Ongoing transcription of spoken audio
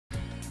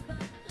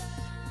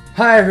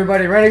Hi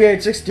everybody,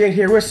 Renegade68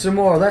 here with some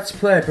more Let's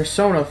Play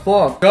Persona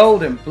 4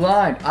 Golden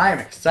Blind. I am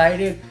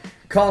excited.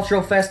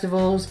 Cultural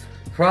festivals,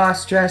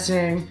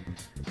 cross-dressing,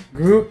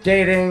 group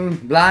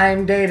dating,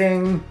 blind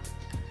dating.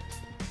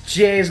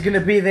 Jay's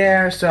gonna be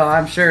there, so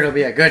I'm sure it'll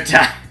be a good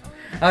time.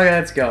 Okay,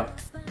 let's go.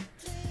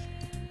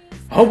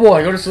 Oh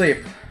boy, go to sleep.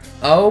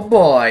 Oh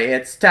boy,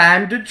 it's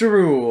time to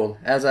drool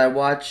as I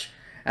watch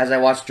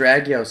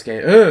Drag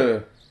Yosuke.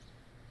 Ugh.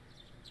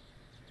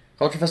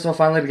 Culture Festival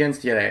finally begins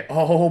today.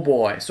 Oh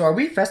boy. So are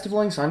we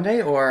festivaling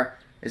Sunday, or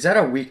is that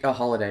a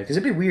holiday? Because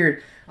it'd be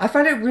weird. I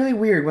find it really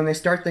weird when they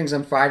start things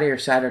on Friday or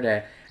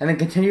Saturday and then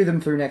continue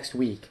them through next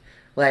week.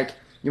 Like,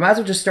 you might as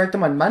well just start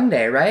them on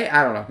Monday, right?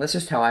 I don't know. That's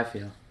just how I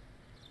feel.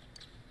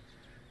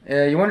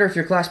 You wonder if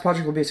your class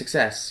project will be a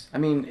success. I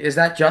mean, is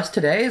that just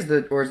today?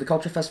 Or is the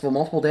Culture Festival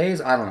multiple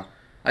days? I don't know.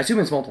 I assume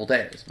it's multiple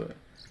days, but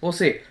we'll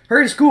see.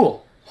 Hurry to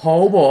school.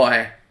 Oh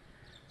boy.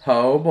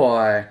 Oh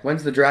boy.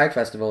 When's the drag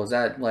festival? Is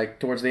that, like,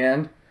 towards the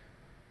end?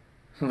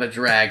 The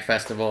drag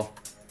festival.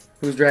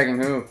 Who's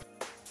dragging who?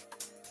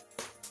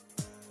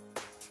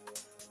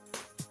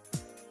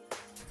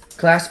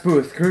 Class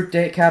booth. Group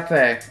date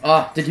cafe.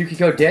 Oh, did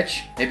Yukiko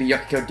ditch? Maybe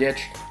Yukiko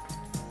ditched.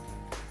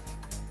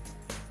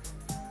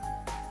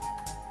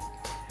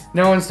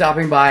 No one's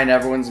stopping by and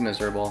everyone's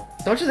miserable.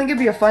 Don't you think it'd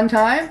be a fun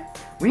time?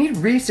 We need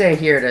Rise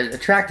here to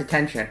attract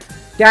attention.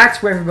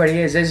 That's where everybody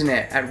is, isn't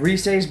it? At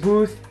Rise's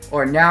booth?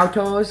 Or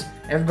Naoto's?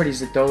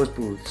 Everybody's at those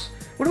booths.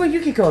 What about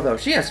Yukiko, though?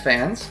 She has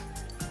fans.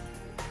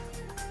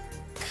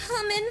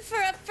 Come in for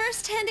a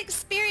first-hand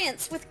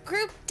experience with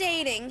group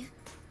dating.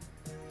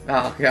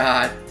 Oh,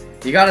 God.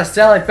 You gotta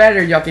sell it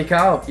better,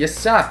 Yukiko. You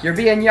suck. You're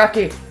being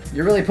yucky.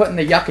 You're really putting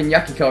the yuck in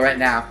Yukiko right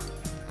now.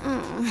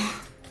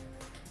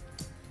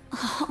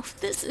 Oh,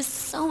 this is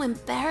so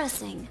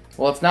embarrassing.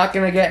 Well, it's not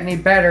gonna get any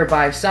better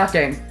by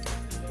sucking.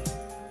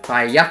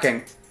 By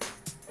yucking.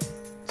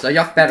 So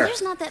yuck better.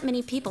 There's not that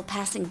many people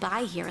passing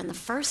by here in the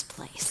first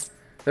place.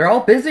 They're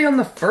all busy on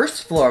the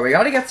first floor. We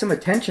gotta get some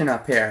attention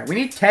up here. We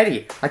need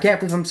Teddy. I can't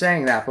believe I'm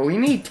saying that, but we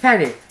need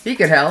Teddy. He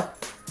could help.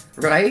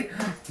 Right?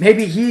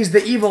 Maybe he's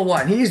the evil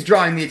one. He's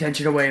drawing the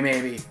attention away,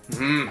 maybe.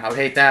 I would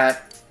hate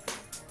that.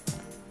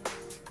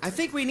 I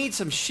think we need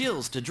some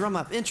shills to drum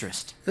up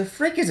interest. The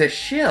frick is a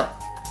shill?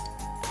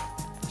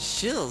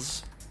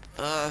 Shills?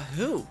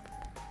 Who?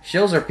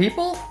 Shills are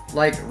people?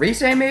 Like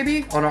Rise,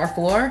 maybe? On our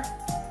floor?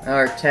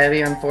 Or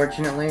Teddy,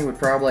 unfortunately, would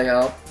probably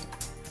help.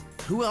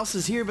 Who else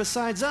is here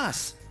besides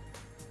us?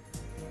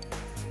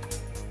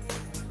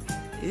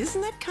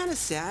 Isn't that kind of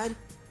sad?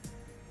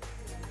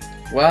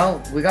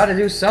 Well, we gotta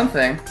do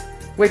something.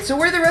 Wait, so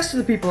where are the rest of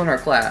the people in our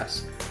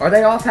class? Are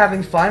they off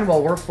having fun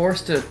while we're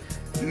forced to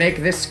make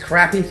this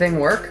crappy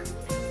thing work?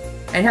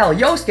 And hell,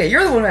 Yosuke,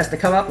 you're the one who has to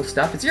come up with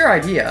stuff. It's your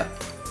idea.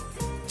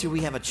 Do we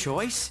have a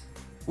choice?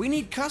 We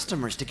need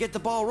customers to get the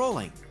ball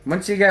rolling.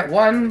 Once you get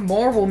one,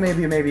 more will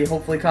maybe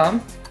hopefully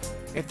come.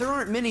 If there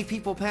aren't many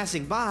people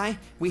passing by,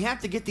 we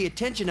have to get the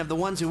attention of the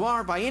ones who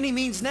are by any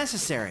means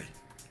necessary.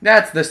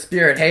 That's the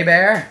spirit, hey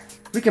bear.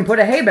 We can put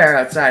a hay bear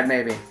outside,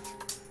 maybe.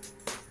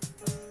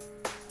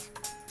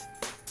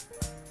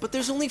 But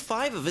there's only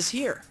 5 of us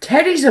here.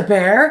 Teddy's a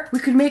bear. We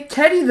could make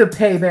Teddy the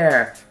pay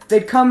bear.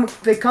 They'd come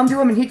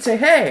to him and he'd say,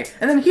 hey,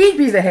 and then he'd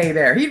be the hay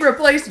bear. He'd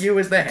replace you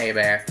as the hay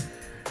bear.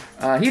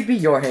 He'd be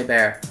your hay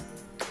bear.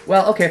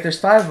 Well, okay, if there's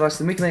 5 of us,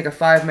 then we can make a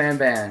 5-man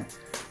band.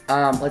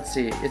 Let's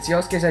see. It's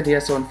Yosuke's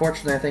idea, so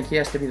unfortunately I think he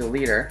has to be the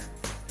leader.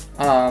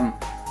 The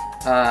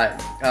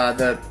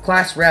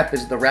class rep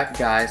is the rep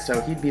guy, so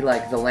he'd be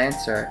like the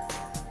lancer.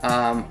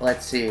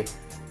 Let's see.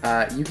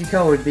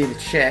 Yukiko would be the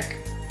chick.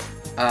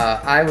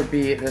 I would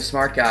be the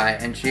smart guy,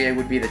 and Chie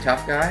would be the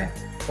tough guy.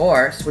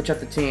 Or, switch up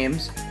the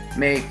teams,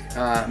 make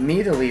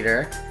me the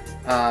leader,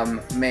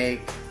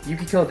 make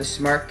Yukiko the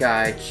smart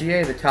guy,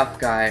 Chie the tough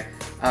guy,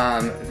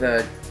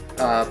 the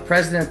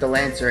President the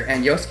Lancer,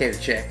 and Yosuke the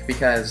chick,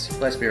 because,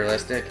 let's be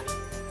realistic,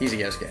 he's a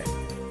Yosuke.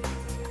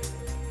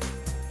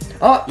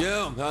 Oh!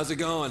 Yo, how's it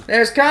going?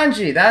 There's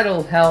Kanji!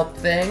 That'll help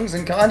things,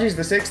 and Kanji's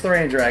the 6th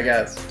Ranger, I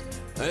guess.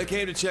 I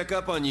came to check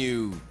up on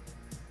you...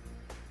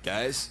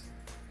 guys?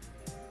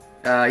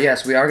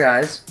 Yes, we are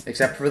guys.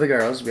 Except for the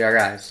girls, we are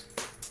guys.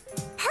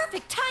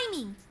 Perfect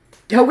timing!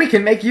 Oh, we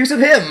can make use of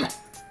him!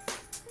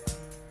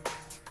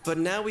 But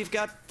now we've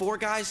got 4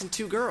 guys and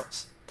 2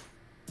 girls.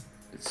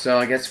 So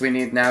I guess we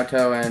need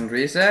Naoto and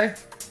Rise?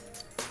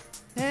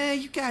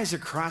 You guys are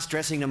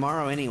cross-dressing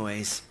tomorrow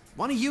anyways.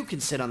 One of you can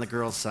sit on the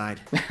girls'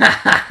 side.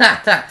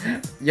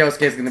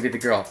 Yosuke's gonna be the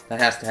girl. That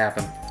has to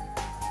happen.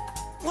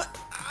 What?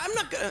 I'm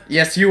not gonna...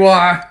 Yes, you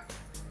are!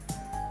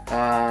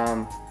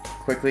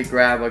 Quickly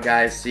grab a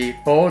guy's seat.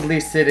 Boldly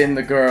sit in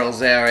the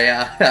girls'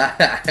 area.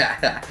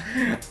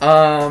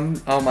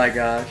 Oh my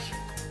gosh.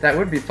 That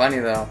would be funny,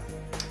 though.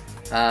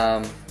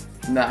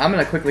 No, I'm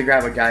gonna quickly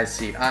grab a guy's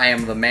seat. I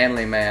am the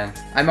manly man.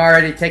 I'm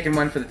already taking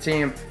one for the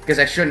team because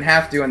I shouldn't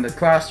have to in the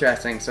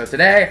cross-dressing. So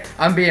today,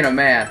 I'm being a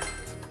man.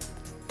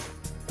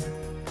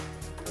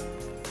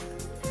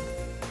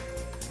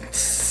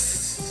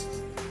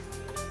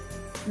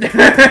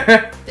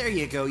 There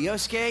you go,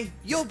 Yosuke.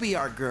 You'll be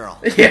our girl.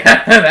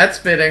 Yeah, that's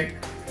fitting.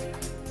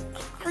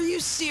 Are you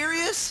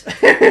serious?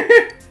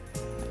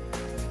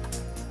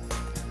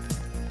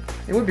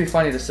 It would be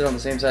funny to sit on the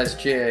same side as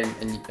Chie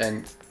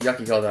and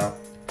Yukiko, though.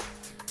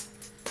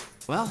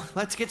 Well,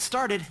 let's get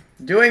started.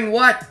 Doing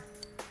what?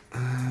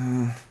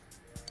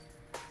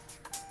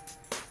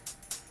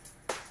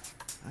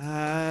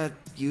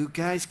 You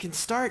guys can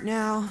start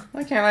now.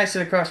 Why can't I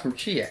sit across from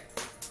Chie?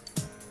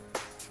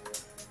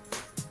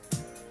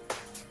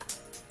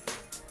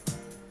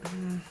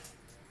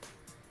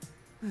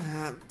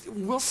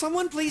 Will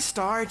someone please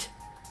start?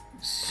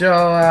 So,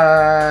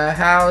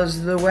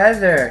 how's the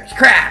weather?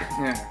 Crap!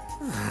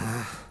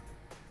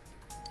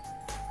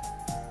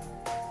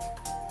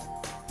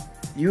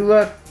 You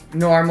look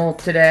normal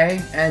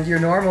today, and your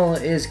normal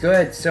is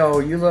good, so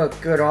you look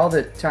good all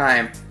the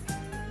time.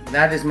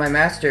 That is my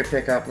master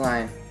pickup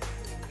line.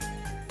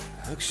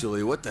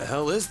 Actually, what the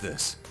hell is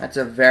this? That's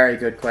a very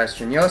good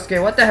question.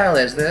 Yosuke, what the hell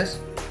is this?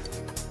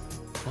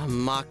 A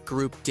mock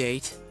group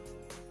date?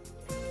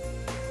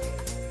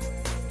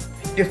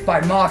 If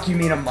by mock you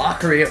mean a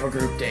mockery of a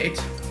group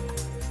date.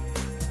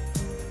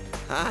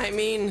 I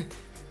mean,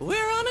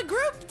 we're on a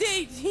group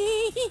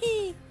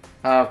date!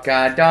 Oh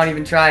god, don't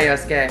even try,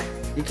 Yosuke.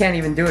 You can't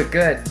even do it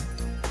good.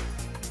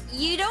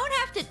 You don't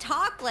have to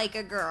talk like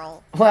a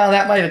girl. Well,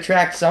 that might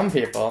attract some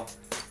people.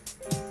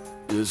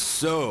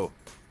 So,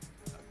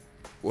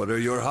 what are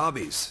your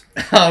hobbies?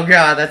 Oh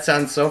god, that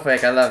sounds so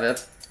fake. I love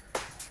it.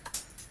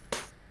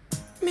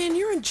 Man,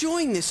 you're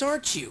enjoying this,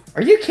 aren't you?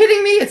 Are you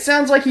kidding me? It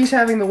sounds like he's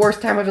having the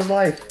worst time of his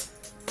life.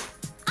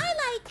 I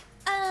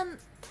like,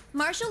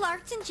 martial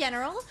arts in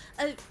general.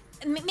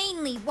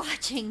 Mainly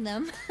watching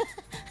them.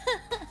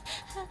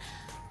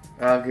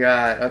 Oh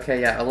god, okay,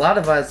 yeah. A lot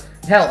of us,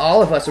 hell,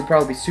 all of us would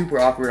probably be super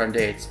awkward on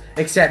dates.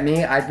 Except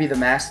me, I'd be the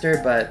master,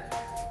 but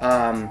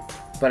I'm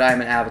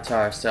an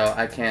avatar, so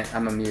I can't,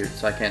 I'm a mute,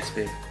 so I can't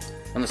speak.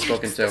 Unless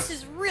spoken to. This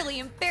is really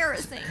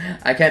embarrassing.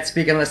 I can't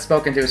speak unless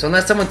spoken to, so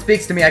unless someone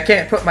speaks to me, I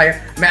can't put my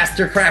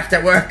master craft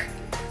at work.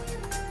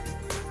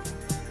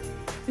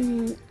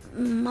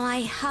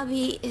 My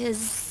hobby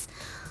is,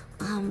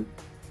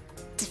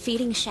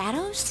 defeating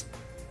shadows?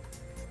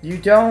 You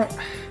don't...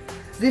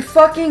 The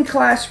fucking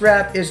class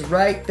rep is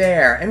right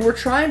there, and we're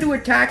trying to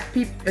attack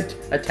people...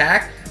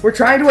 We're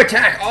trying to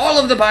attack all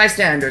of the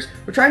bystanders!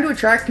 We're trying to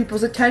attract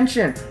people's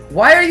attention!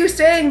 Why are you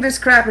saying this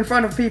crap in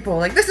front of people?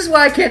 Like, this is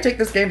why I can't take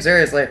this game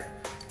seriously.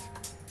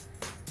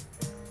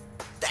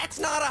 That's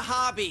not a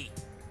hobby!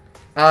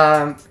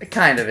 It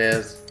kind of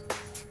is.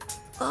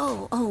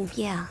 Oh,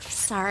 yeah,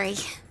 sorry.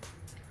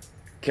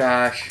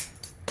 Gosh.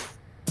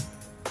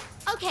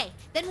 Okay,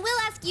 then we'll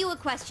ask you a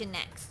question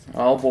next.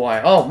 Oh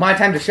boy. Oh, my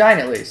time to shine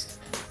at least.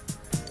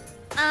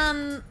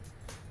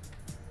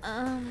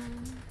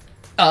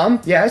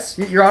 Yes,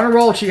 you're on a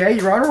roll, Chie.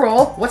 You're on a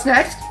roll. What's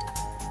next?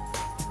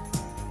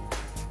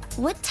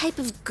 What type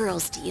of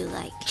girls do you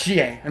like?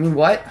 Chie. I mean,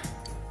 what?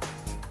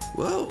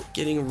 Whoa,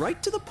 getting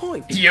right to the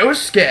point.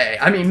 Yosuke.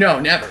 I mean, no,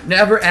 never.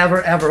 Never,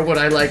 ever, ever would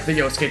I like the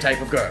Yosuke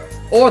type of girl.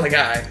 Or the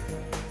guy.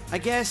 I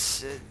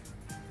guess,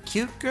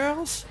 cute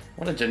girls?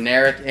 What a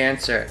generic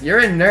answer. You're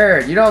a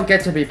nerd. You don't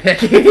get to be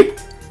picky.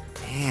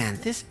 Man,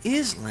 this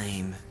is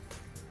lame.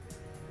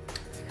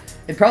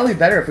 It'd probably be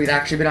better if we'd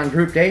actually been on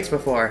group dates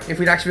before. If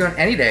we'd actually been on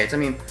any dates. I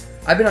mean,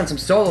 I've been on some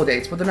solo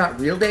dates, but they're not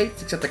real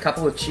dates, except a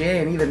couple with Chie,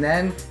 and even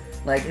then,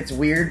 like, it's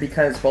weird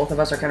because both of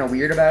us are kind of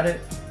weird about it.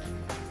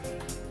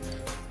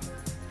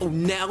 Oh,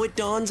 now it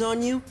dawns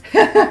on you?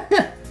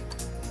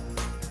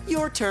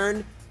 Your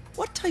turn.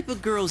 What type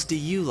of girls do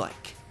you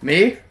like?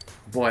 Me?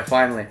 Boy,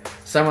 finally.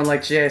 Someone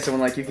like Chie,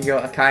 someone like Yukiko,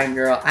 a kind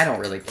girl. I don't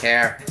really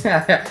care.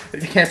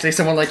 You can't say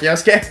someone like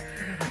Yosuke.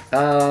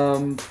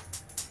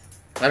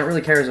 I don't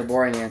really care is a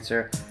boring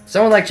answer.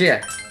 Someone like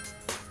Chie.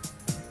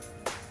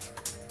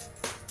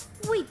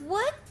 Wait,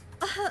 what?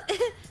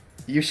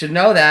 You should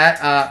know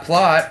that.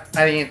 Plot.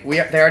 I mean,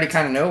 they already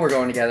kind of know we're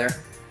going together.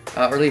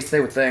 Or at least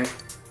they would think.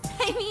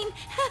 I mean,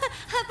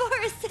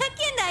 for a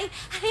second,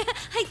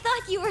 I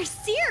thought you were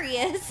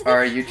serious.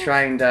 Are you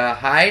trying to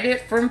hide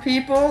it from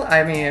people?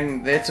 I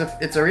mean, it's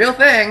a real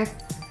thing.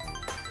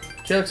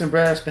 She looks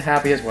embarrassed but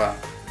happy as well.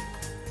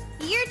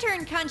 Your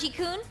turn,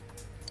 Kanji-kun.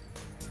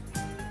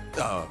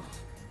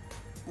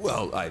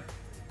 Well,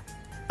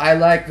 I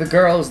like the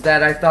girls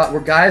that I thought were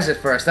guys at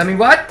first. I mean,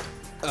 what?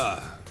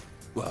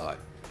 well,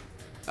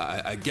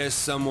 I guess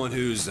someone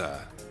who's,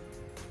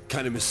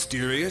 kind of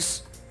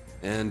mysterious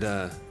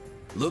and,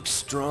 looks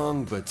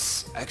strong,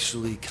 but's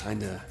actually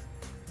kind of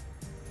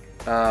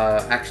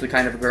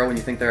a girl when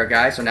you think they're a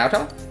guy, so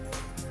Naoto?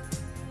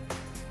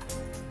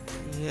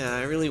 Yeah,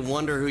 I really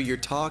wonder who you're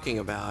talking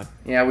about.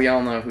 Yeah, we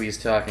all know who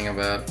he's talking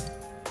about.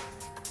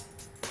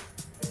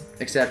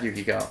 Except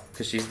Yukiko,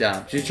 because she's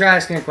dumb. She tried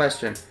asking a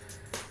question.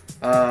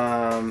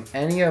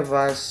 Any of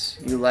us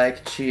you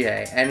like Chie?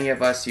 Any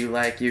of us you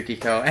like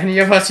Yukiko? Any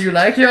of us you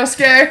like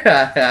Yosuke?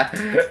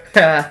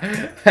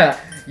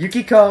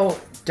 Yukiko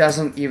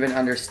doesn't even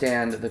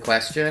understand the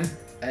question,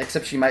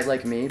 except she might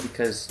like me,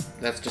 because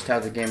that's just how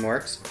the game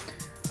works.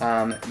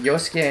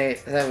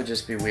 Yosuke, that would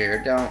just be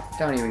weird.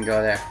 Don't even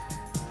go there.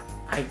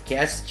 I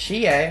guess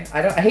Chie.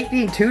 I hate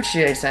being too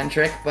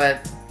Chie-centric,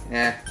 but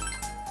yeah.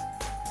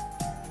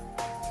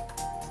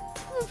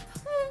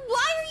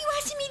 Why are you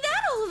asking me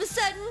that all of a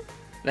sudden?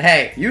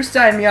 Hey, you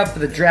signed me up for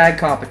the drag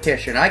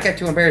competition. I get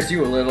to embarrass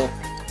you a little.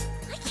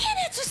 I can't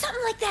answer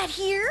something like that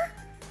here.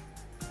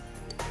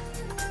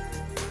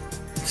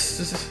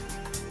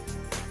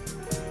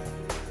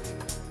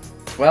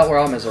 Well, we're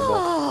all miserable.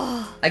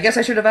 Oh. I guess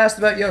I should have asked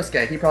about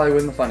Yosuke. He probably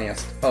wasn't the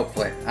funniest.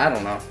 Hopefully. I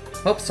don't know.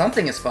 Hope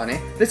something is funny.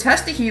 This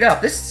has to heat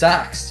up. This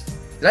sucks.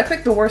 Did I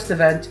pick the worst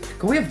event?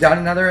 Could we have done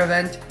another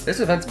event? This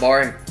event's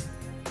boring.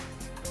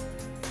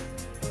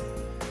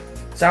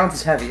 Silence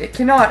is heavy. It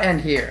cannot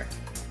end here.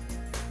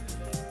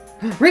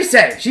 Rise!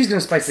 She's gonna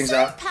spice things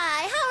up. Senpai,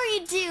 how are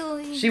you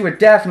doing? She would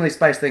definitely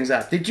spice things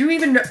up. Did you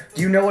even know?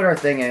 Do you know what our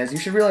thing is? You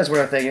should realize what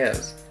our thing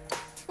is.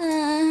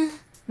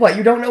 What,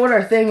 you don't know what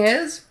our thing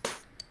is?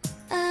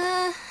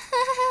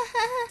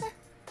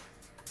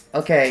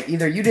 Okay,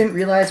 either you didn't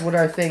realize what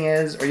our thing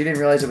is, or you didn't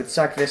realize it would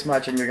suck this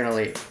much and you're gonna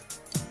leave.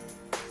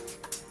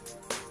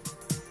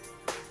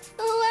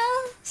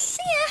 Well,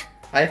 see ya.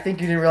 I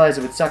think you didn't realize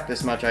it would suck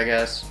this much, I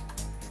guess.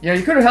 You know,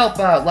 you could have helped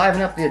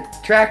liven up the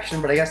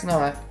attraction, but I guess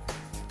not.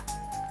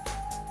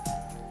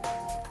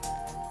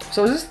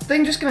 So is this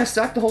thing just gonna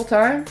suck the whole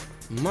time?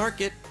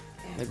 Mark it.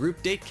 The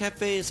group date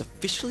cafe is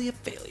officially a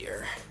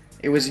failure.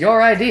 It was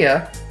your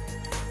idea.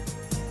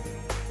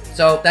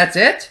 So, that's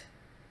it?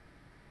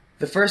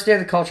 The first day of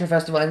the Culture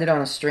Festival ended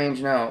on a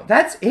strange note.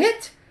 That's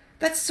it?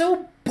 That's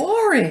so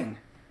boring!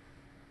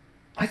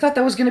 I thought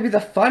that was gonna be the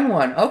fun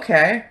one.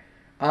 Okay.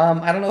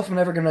 I don't know if I'm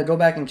ever gonna go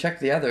back and check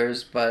the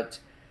others, but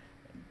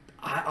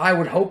I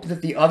would hope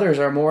that the others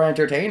are more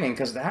entertaining,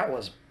 because that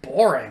was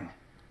boring.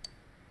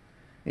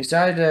 You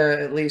decided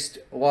to at least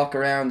walk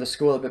around the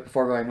school a bit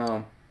before going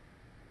home.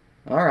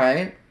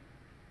 Alright.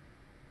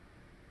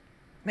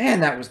 Man,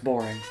 that was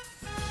boring.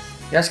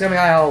 Yes, coming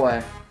eye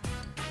hallway.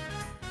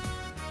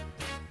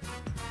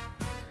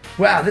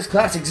 Wow, this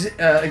class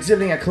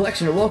exhibiting a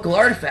collection of local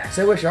artifacts.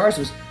 I wish ours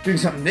was doing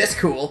something this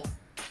cool.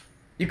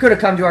 You could have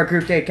come to our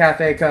group date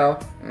cafe, Co.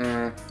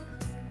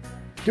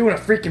 Doing a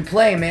freaking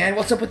play, man.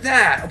 What's up with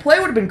that? A play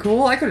would have been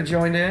cool. I could have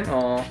joined in.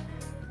 Aw.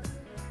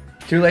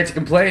 Too late to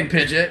complain,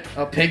 Pidget.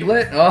 A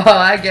piglet? Oh,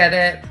 I get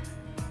it.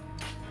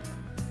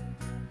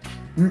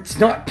 It's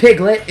not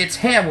Piglet, it's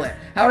Hamlet.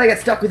 How would I get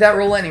stuck with that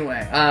role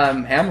anyway?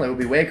 Hamlet would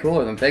be way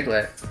cooler than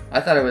Piglet.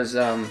 I thought it was,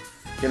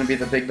 gonna be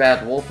the big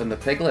bad wolf and the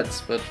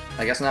piglets, but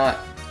I guess not.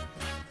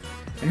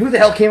 And who the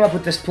hell came up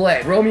with this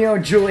play? Romeo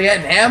and Juliet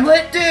and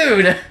Hamlet?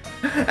 Dude!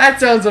 That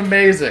sounds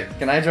amazing.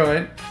 Can I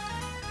join?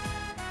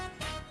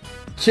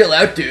 Chill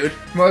out, dude.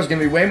 Tomorrow's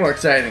gonna be way more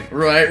exciting.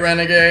 Right,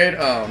 Renegade?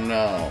 Oh,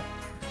 no.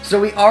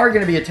 So we are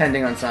gonna be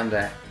attending on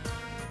Sunday.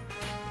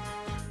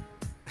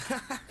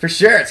 For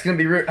sure, it's gonna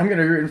be I'm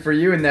gonna be rooting for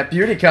you in that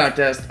beauty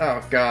contest.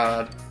 Oh,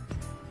 God.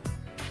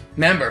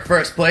 Remember,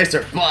 first place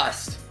or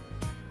bust.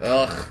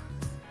 Ugh.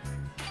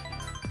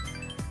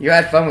 You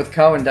had fun with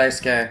Ko and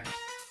Daisuke.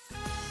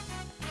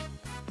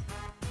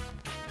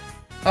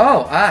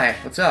 Oh, hi.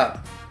 What's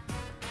up?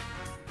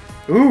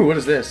 Ooh, what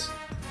is this?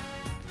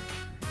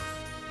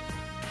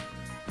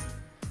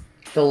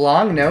 The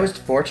long-nosed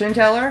fortune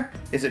teller?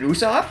 Is it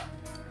Usopp?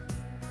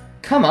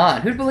 Come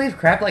on, who'd believe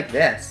crap like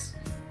this?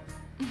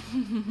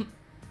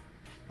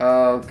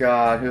 Oh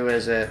God, who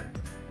is it?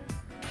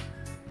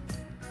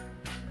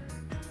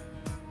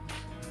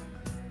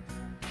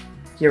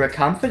 You're a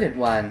confident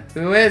one.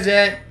 Who is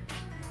it?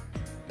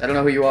 I don't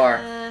know who you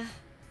are.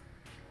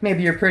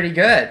 Maybe you're pretty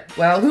good.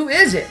 Well, who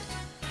is it?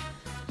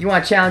 You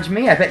want to challenge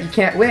me? I bet you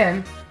can't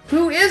win.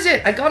 Who is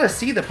it? I gotta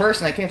see the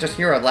person. I can't just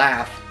hear a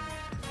laugh.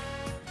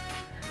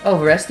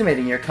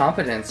 Overestimating your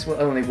competence will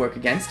only work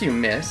against you,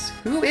 miss.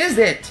 Who is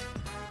it?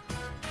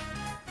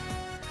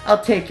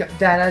 I'll take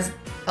that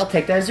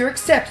as your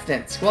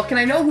acceptance. Well, can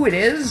I know who it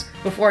is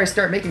before I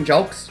start making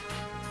jokes?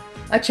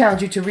 I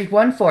challenge you to reap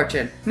one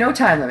fortune. No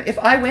time limit. If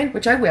I win,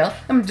 which I will,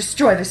 I'm gonna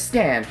destroy this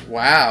stand.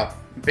 Wow.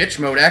 Bitch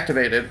mode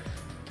activated.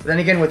 Then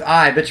again, with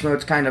bitch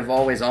mode's kind of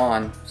always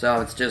on.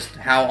 So it's just,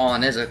 how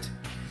on is it?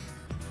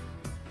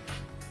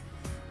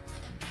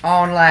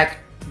 On like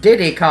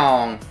Diddy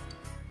Kong.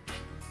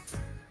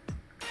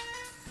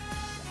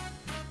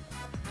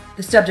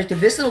 The subject of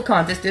this little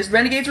contest is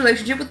Renegade's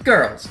relationship with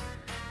girls.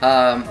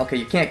 Okay,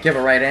 you can't give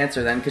a right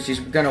answer then, because she's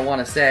gonna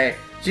want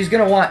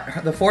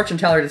the fortune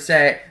teller to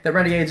say that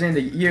Renegade's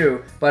into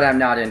you, but I'm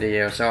not into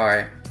you,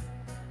 sorry.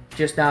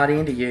 Just not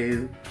into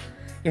you.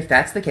 If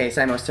that's the case,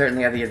 I most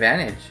certainly have the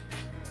advantage.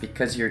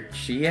 Because you're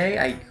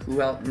Chie?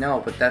 Who else?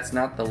 No, but that's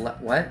not the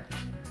what?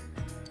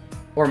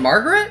 Or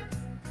Margaret?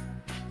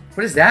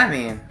 What does that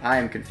mean? I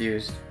am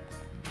confused.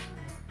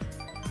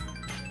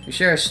 You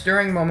share a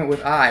stirring moment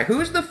with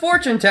Who's the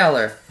fortune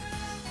teller?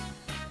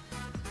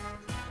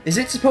 Is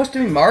it supposed to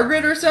be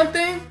Margaret or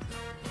something?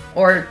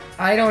 Or,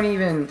 I don't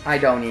even.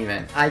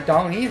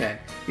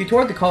 You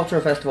toured the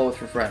cultural festival with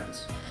your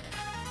friends.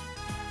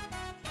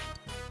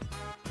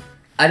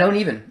 I don't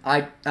even.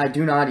 I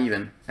do not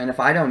even. And if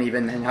I don't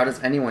even, then how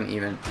does anyone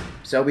even?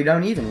 So we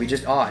don't even. We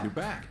just odd. You're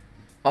back.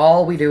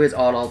 All we do is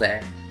odd all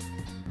day.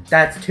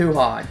 That's too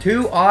odd.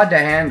 Too odd to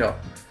handle.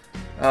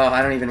 Oh,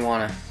 I don't even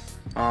want to.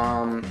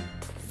 Am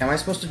I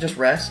supposed to just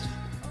rest?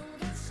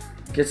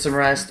 Get some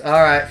rest.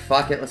 Alright,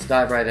 fuck it. Let's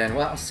dive right in.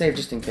 Well, I'll save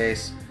just in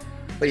case.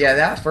 But yeah,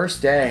 that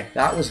first day,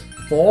 that was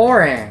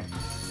boring.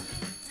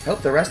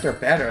 Hope the rest are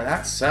better.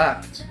 That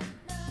sucked.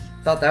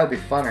 Thought that would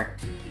be funner.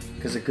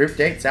 Because a group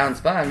date sounds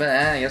fun, but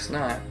I guess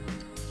not.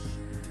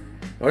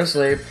 Go to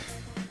sleep.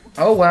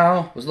 Oh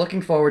well, was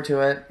looking forward to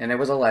it, and it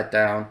was a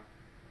letdown.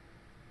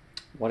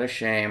 What a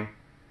shame.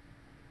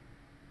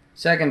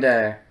 Second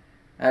day.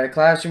 At a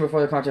classroom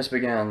before the contest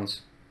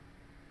begins.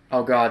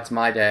 Oh god, it's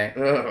my day.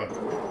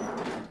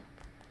 Ugh.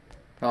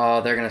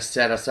 Oh, they're gonna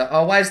set us up.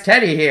 Oh, why is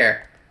Teddy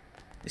here?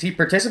 Is he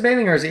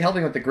participating or is he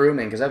helping with the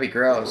grooming? Because that'd be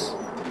gross.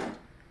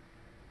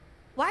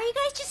 Why are you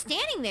guys just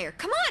standing there?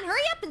 Come on,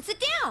 hurry up and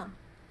sit down.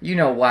 You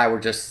know why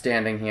we're just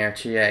standing here,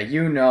 Chie.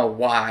 You know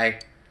why.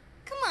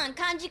 Come on,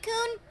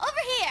 Kanji-kun,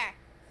 over here.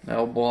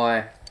 Oh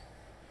boy.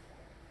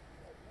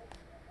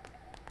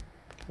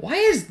 Why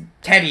is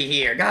Teddy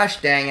here? Gosh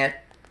dang it.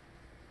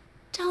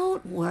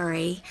 Don't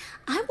worry.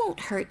 I won't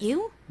hurt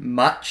you.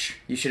 Much.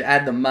 You should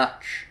add the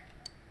much.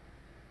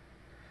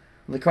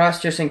 The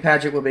cross-dressing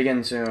pageant will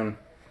begin soon.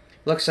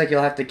 Looks like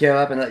you'll have to give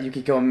up and let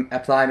Yukiko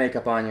apply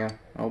makeup on you.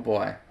 Oh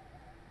boy.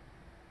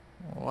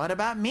 What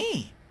about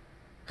me?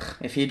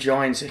 If he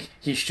joins,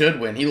 he should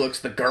win. He looks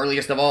the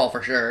girliest of all,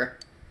 for sure.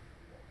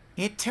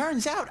 It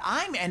turns out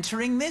I'm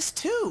entering this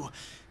too.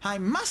 I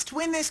must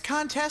win this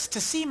contest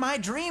to see my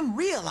dream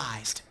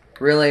realized.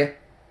 Really?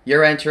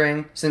 You're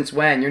entering? Since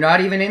when? You're not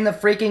even in the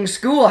freaking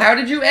school. How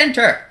did you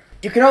enter?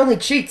 You can only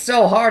cheat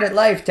so hard at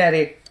life,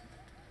 Teddy.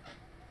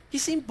 He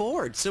seemed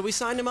bored, so we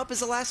signed him up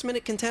as a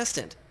last-minute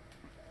contestant.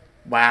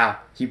 Wow.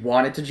 He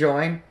wanted to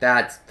join?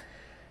 That's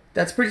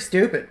pretty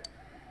stupid.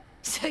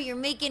 So you're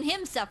making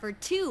him suffer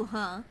too,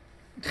 huh?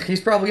 He's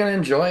probably gonna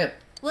enjoy it.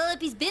 Well, if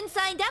he's been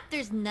signed up,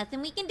 there's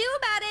nothing we can do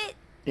about it.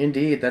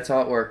 Indeed, that's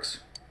how it works.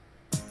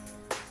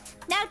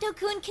 Now,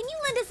 Tokun, can you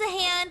lend us a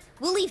hand?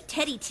 We'll leave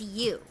Teddy to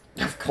you.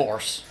 Of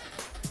course.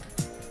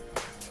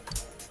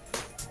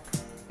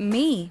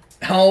 Me?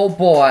 Oh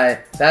boy,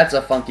 that's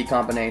a funky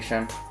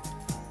combination.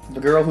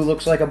 The girl who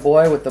looks like a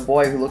boy with the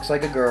boy who looks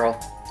like a girl.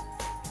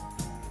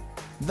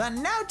 The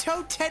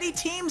Naoto Teddy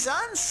team's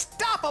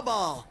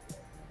unstoppable!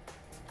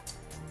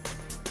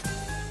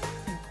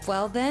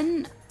 Well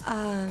then,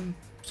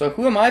 So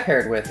who am I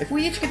paired with? If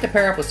we each get to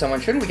pair up with someone,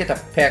 shouldn't we get to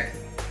pick?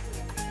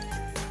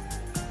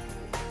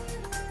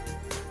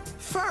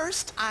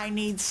 First, I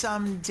need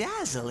some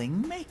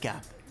dazzling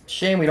makeup.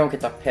 Shame we don't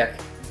get to pick.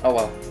 Oh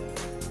well.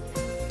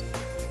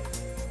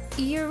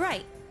 You're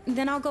right.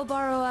 Then I'll go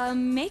borrow a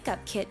makeup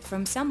kit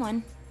from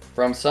someone.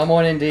 From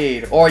someone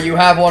indeed. Or you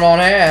have one on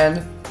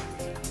hand.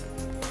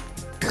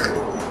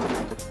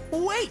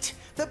 Wait!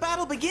 The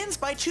battle begins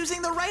by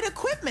choosing the right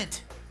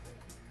equipment!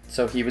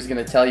 So he was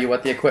gonna tell you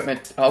what the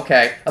equipment...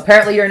 Okay.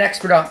 Apparently you're an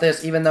expert on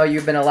this, even though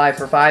you've been alive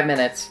for 5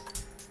 minutes.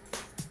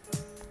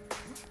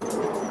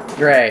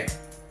 Great.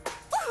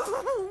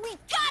 We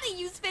gotta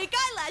use fake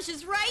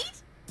eyelashes, right?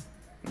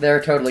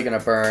 They're totally gonna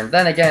burn.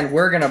 Then again,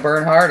 we're gonna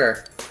burn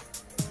harder.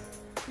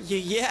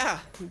 Yeah,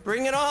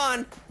 bring it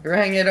on.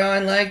 Bring it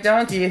on like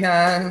Donkey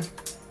Kong.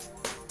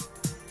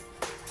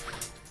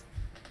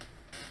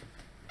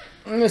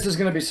 This is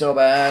gonna be so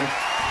bad.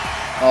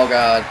 Oh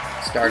god,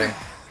 starting.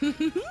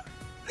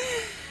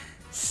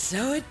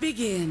 So it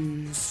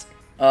begins.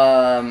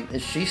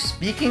 Is she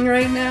speaking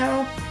right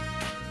now?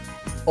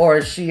 Or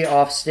is she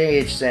off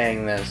stage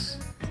saying this?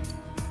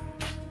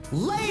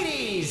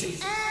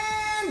 Ladies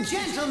and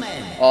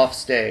gentlemen, Off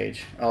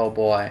stage. Oh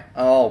boy.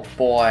 Oh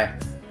boy.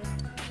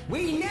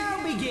 we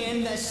now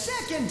begin the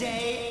second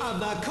day of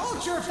the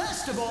Culture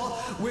Festival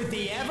with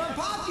the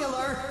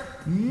ever-popular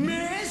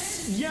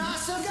Miss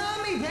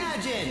Yasogami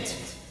Pageant.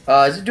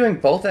 Is it doing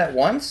both at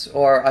once?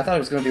 Or I thought it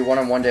was gonna be one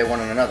on one day, one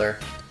on another.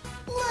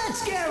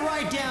 Let's get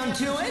right down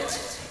to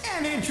it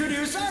and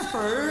introduce our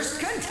first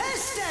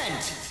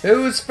contestant.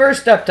 Who's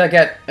first up to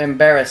get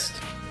embarrassed?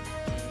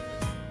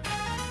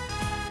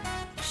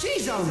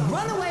 She's a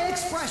runaway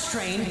express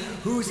train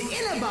who's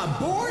Inaba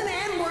born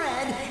and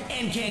bred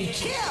and can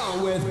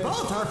kill with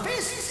both her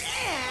fists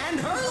and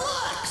her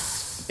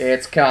looks.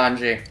 It's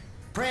Kanji.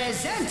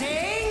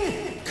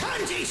 Presenting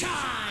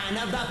Kanji-chan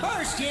of the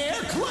first year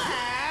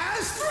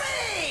class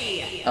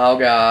 3. Oh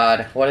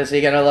god. What is he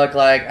gonna look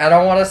like? I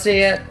don't want to see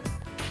it.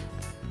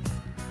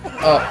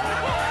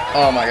 Oh.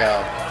 Oh my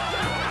god.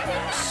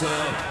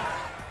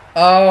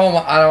 Oh,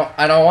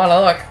 I don't want to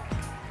look.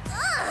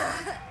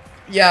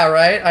 Yeah,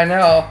 right? I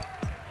know.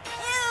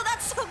 Ew,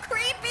 that's so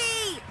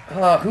creepy!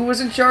 Who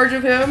was in charge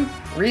of him?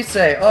 Rise.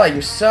 Oh,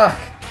 you suck.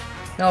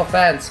 No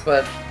offense,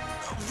 but...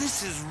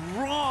 This is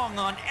wrong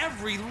on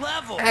every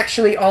level!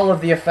 Actually, all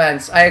of the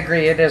offense. I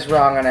agree, it is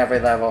wrong on every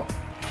level.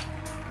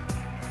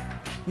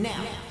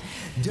 Now,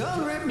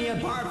 don't rip me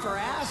apart for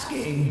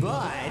asking,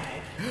 but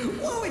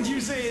what would you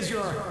say is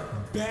your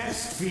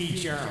best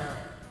feature?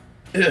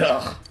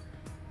 Ugh.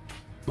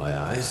 My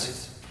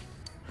eyes?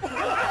 Whoa!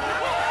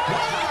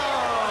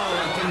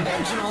 A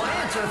conventional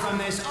answer from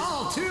this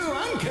all too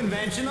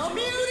unconventional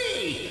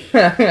beauty!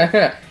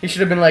 He should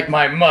have been like,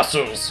 my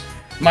muscles.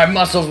 My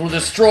muscles will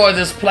destroy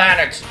this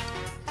planet.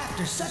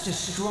 After such a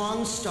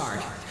strong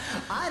start,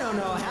 I don't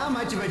know how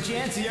much of a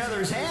chance the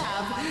others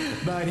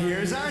have, but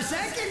here's our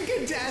second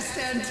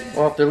contestant.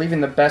 Well, if they're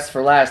leaving the best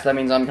for last, that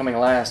means I'm coming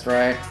last,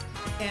 right?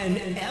 An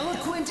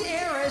eloquent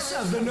heiress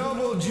of the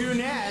noble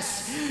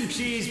Juness.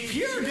 She's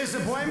pure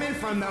disappointment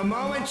from the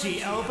moment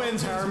she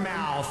opens her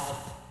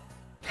mouth.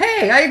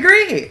 Hey, I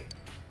agree.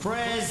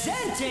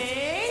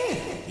 Presenting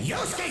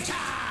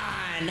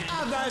Yosuke-chan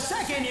of the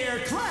second year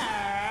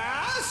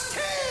class 2.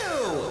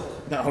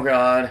 Oh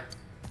god.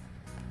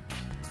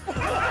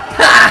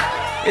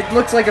 Ha! It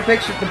looks like the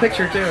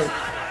picture too.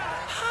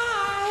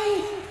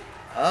 Hi.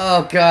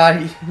 Oh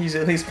god, he's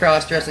at least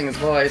cross-dressing his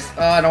voice.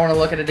 Oh, I don't want to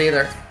look at it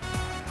either.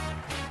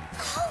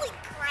 Holy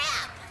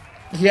crap!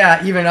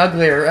 Yeah, even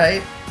uglier,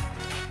 right?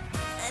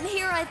 And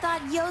here I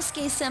thought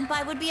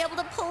Yosuke-senpai would be able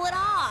to pull it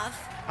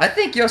off. I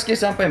think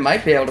Yosuke-senpai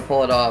might be able to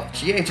pull it off.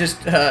 She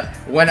just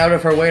went out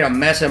of her way to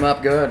mess him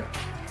up good.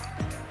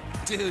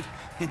 Dude,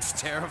 it's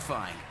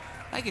terrifying.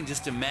 I can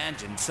just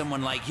imagine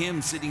someone like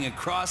him sitting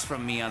across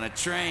from me on a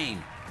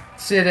train.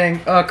 Sitting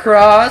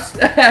across?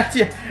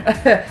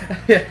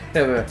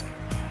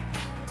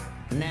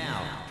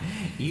 Now,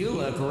 you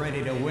look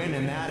ready to win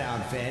in that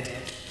outfit.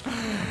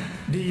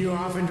 Do you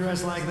often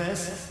dress like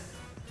this?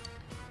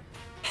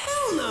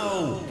 Hell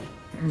no!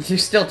 You're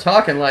still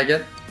talking like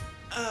it.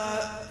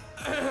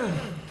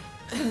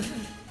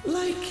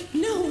 Like,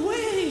 no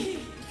way!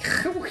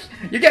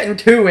 You're getting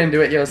too into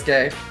it,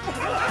 Yosuke.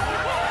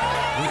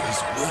 What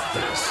is with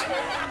this?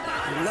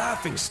 You're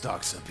laughing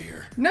stocks up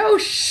here. No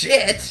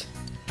shit!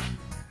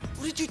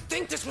 What did you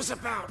think this was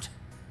about?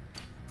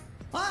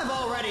 I've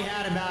already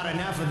had about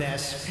enough of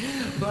this,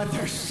 but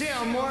there's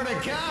still more to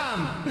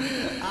come.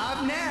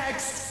 Up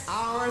next,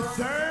 our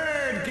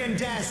third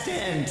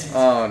contestant.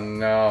 Oh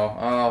no.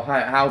 Oh,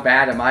 how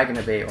bad am I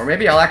gonna be? Or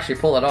maybe I'll actually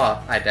pull it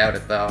off. I doubt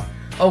it though.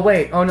 Oh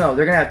wait, oh no,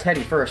 they're gonna have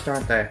Teddy first,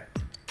 aren't they?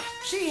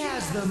 She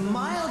has the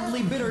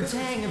mildly bitter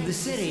tang of the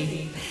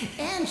city,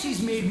 and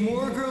she's made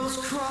more girls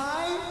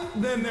cry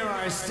than there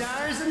are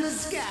stars in the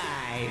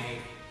sky.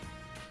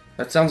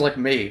 That sounds like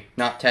me,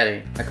 not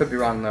Teddy. I could be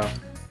wrong though.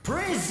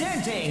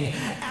 Presenting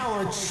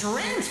our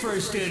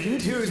transfer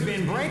student who's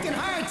been breaking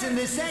hearts in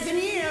the second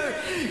year,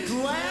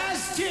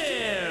 Class 2.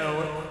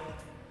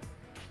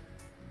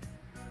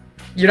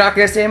 You're not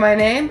gonna say my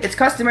name? It's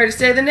customary to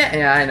say the name.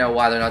 Yeah, I know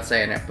why they're not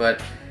saying it,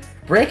 but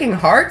breaking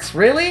hearts?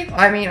 Really?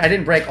 I mean, I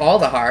didn't break all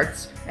the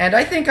hearts. And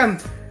I think I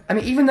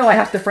mean, even though I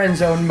have to friend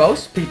zone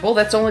most people,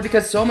 that's only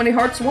because so many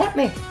hearts want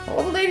me.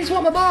 All the ladies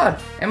want my bod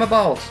and my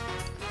balls.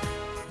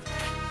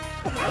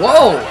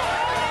 Whoa!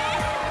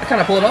 I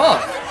kind of pulled it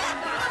off.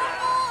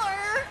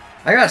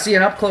 I gotta see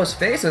an up-close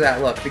face of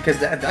that look,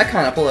 because I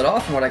kind of pull it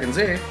off from what I can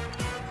see.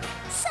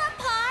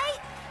 Senpai,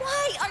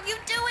 why are you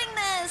doing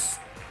this?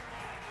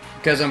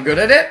 Because I'm good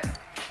at it?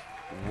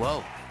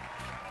 Whoa.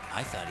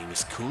 I thought he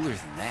was cooler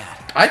than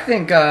that. I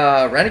think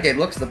Renegade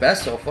looks the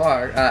best so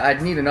far.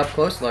 I'd need an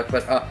up-close look,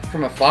 but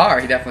from afar,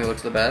 he definitely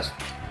looks the best.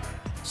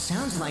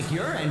 Sounds like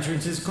your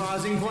entrance is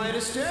causing quite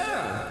a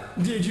stir.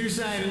 Did you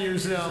sign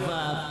yourself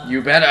up?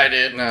 You bet I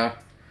did, no.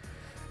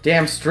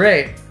 Damn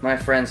straight, my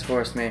friends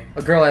forced me.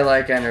 A girl I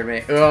like entered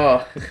me.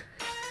 Oh.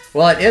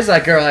 Well, it is a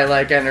girl I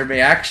like entered me,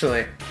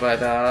 actually.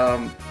 But,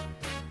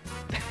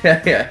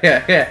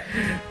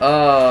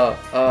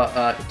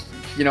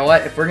 you know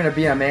what? If we're gonna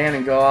be a man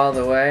and go all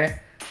the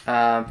way,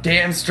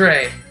 damn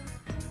straight.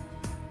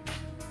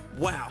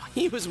 Wow,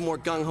 he was more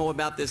gung-ho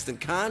about this than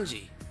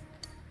Kanji.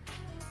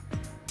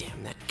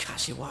 Damn that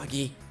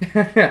Kashiwagi.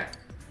 How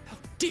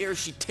dare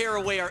she tear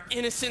away our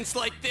innocence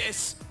like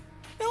this?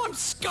 Now I'm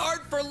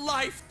scarred for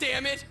life,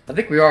 damn it! I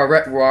think we're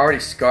already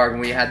scarred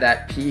when we had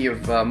that pee of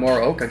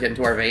Morooka get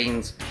into our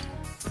veins.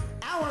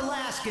 Our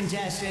last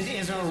contestant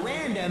is a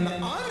random,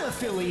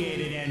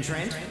 unaffiliated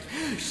entrant.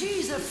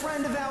 She's a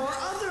friend of our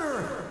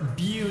other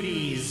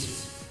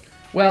beauties.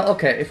 Well,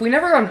 okay, if we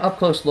never got an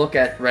up-close look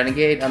at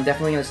Renegade, I'm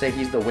definitely going to say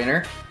he's the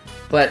winner.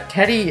 But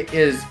Teddy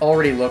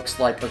already looks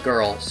like a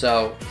girl,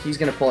 so he's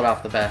going to pull it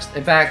off the best.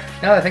 In fact,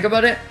 now that I think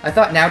about it, I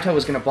thought Naoto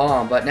was going to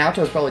bomb, but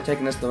Naoto's probably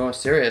taking this the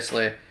most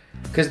seriously.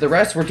 Because the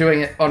rest were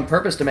doing it on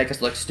purpose to make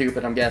us look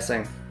stupid, I'm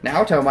guessing.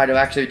 Naoto might have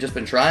actually just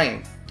been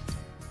trying.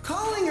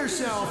 Calling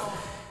herself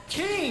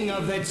king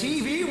of the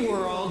TV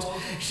world,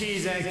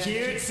 she's a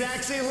cute,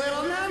 sexy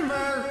little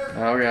number.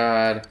 Oh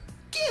god.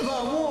 Give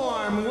a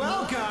warm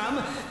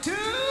welcome to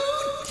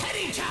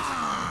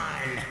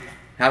Teddy-chan!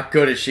 How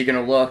good is she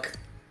gonna look?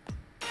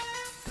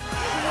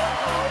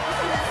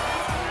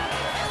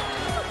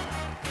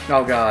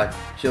 Oh god,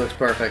 she looks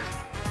perfect.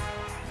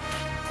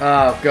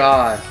 Oh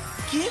god.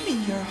 Give me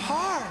your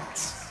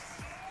hearts.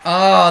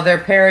 Oh, they're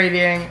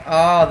parodying,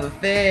 the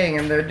thing,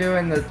 and they're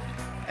doing the...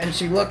 And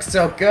she looks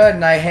so good,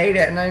 and I hate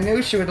it, and I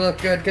knew she would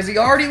look good, because he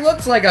already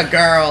looks like a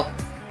girl.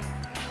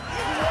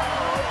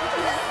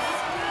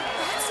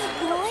 That's a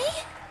boy?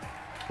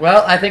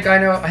 Well, I think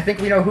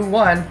we know who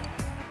won.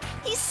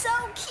 He's so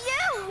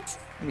cute.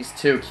 He's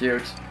too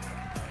cute.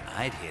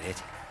 I'd hit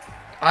it.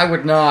 I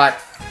would not.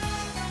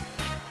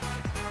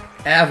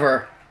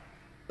 Ever.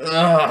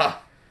 Ugh.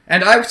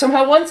 And I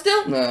somehow won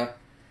still? No.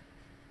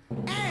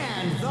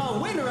 And the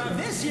winner of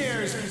this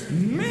year's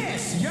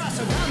Miss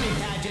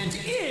Yasogami pageant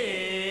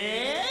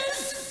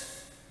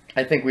is...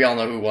 I think we all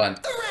know who won.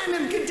 the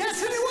random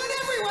contestant who won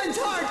everyone's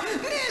heart,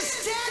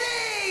 Miss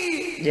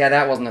Teddy! Yeah,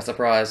 that wasn't a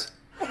surprise.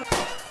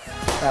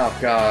 Oh,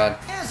 God.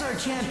 As our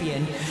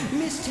champion,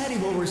 Miss Teddy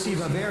will receive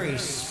a very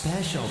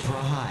special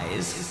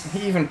prize.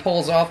 He even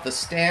pulls off the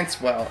stance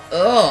well.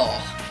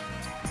 Ugh.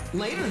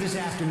 Later this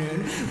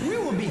afternoon, we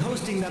will be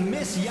hosting the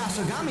Miss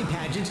Yasogami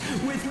pageant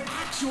with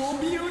actual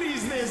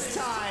beauties this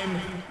time.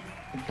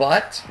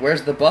 But?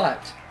 Where's the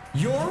but?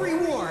 Your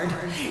reward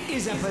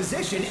is a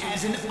position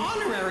as an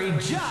honorary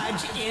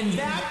judge in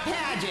that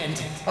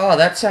pageant. Oh,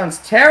 that sounds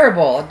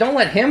terrible. Don't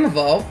let him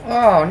vote.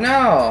 Oh,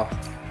 no.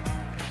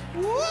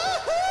 Woohoo!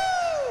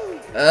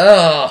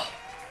 Ugh.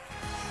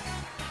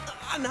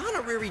 An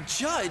honorary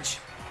judge?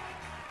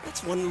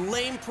 That's one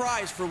lame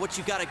prize for what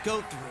you gotta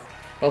go through.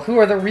 Well, who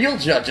are the real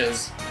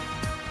judges?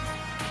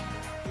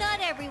 Not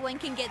everyone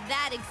can get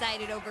that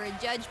excited over a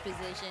judge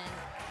position.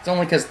 It's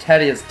only because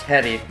Teddy is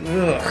Teddy.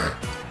 Ugh.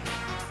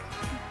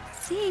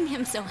 Seeing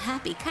him so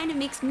happy kind of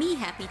makes me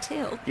happy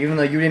too. Even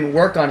though you didn't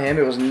work on him,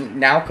 it was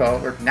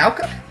Naoko. Or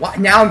Naoko?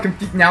 What? Now I'm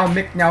confused. Now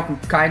I'm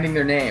combining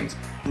their names.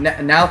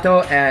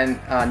 Naoto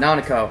and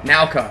Nanako.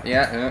 Naoko.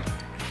 Yeah,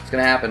 it's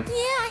gonna happen.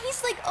 Yeah,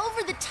 he's like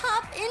over the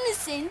top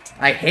innocent.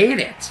 I hate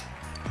it.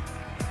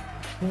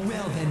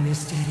 Well then,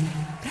 Miss Teddy,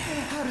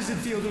 how does it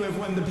feel to have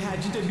won the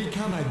pageant and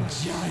become a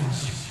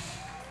judge?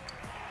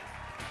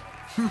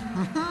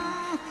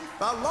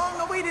 The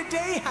long-awaited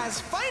day has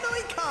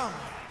finally come.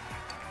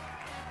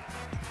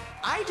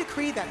 I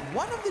decree that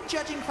one of the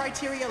judging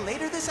criteria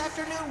later this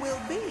afternoon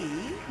will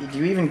be... Do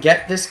you even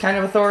get this kind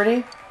of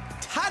authority?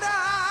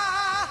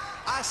 Ta-da!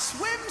 A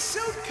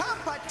swimsuit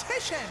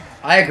competition!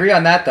 I agree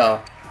on that,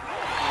 though.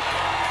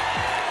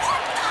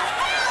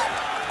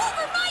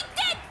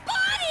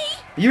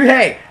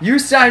 You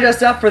signed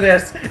us up for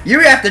this.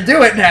 You have to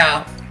do it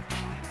now.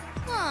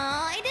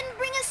 Aw, I didn't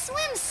bring a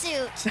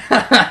swimsuit.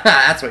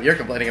 That's what you're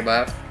complaining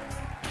about.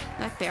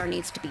 That bear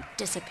needs to be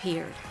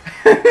disappeared.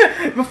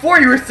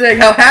 Before you were saying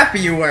how happy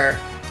you were.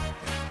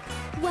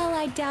 Well,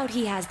 I doubt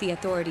he has the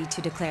authority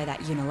to declare that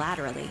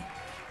unilaterally.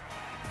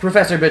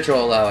 Professor Bitch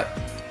will allow it.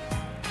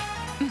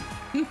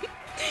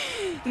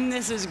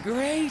 This is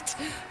great.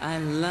 I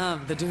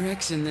love the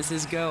direction this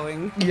is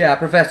going. Yeah,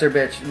 Professor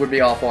Bitch would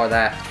be all for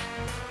that.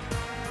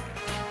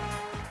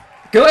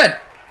 Good!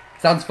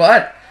 Sounds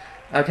fun.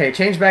 Okay,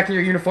 change back to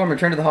your uniform and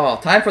return to the hall.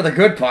 Time for the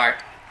good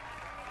part.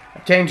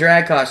 Obtain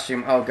drag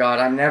costume. Oh god,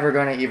 I'm never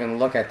gonna even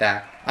look at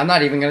that. I'm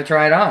not even gonna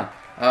try it on.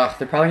 Ugh,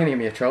 they're probably gonna give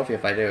me a trophy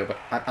if I do, but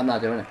I'm not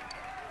doing it.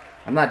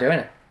 I'm not doing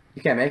it.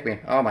 You can't make me.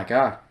 Oh my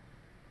god.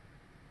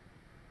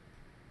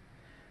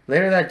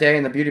 Later that day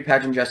in the beauty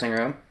pageant dressing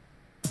room.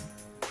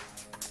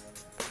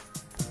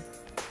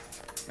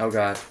 Oh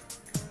god.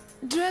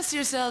 Dress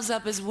yourselves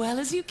up as well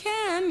as you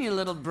can, you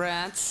little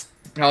brats.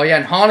 Oh yeah,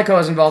 and Hanako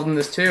is involved in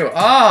this too.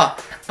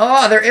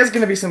 There is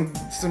gonna be some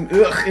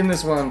ugh in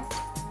this one.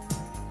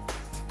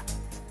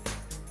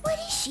 What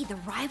is she, the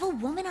rival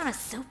woman on a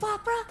soap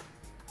opera?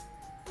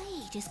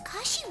 Wait, is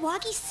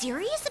Kashiwagi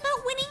serious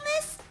about winning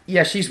this?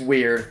 Yeah, she's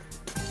weird.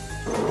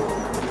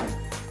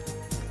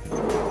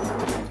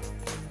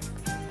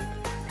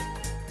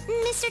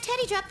 Mr.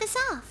 Teddy dropped this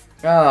off.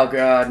 Oh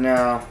god,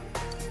 no.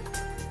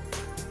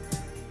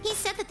 He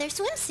said that they're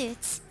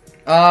swimsuits.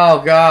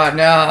 Oh god,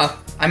 no.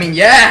 I mean,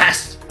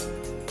 yes!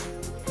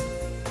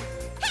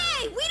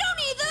 Hey, we don't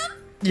need them!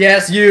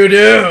 Yes, you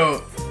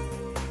do!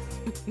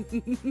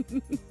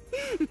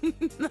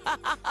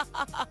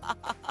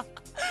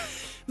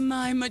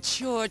 My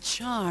mature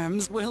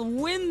charms will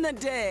win the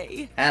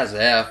day. As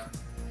if.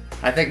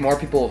 I think more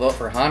people will vote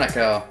for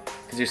Hanako,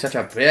 because you're such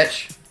a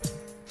bitch.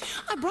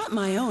 I brought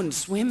my own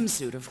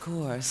swimsuit, of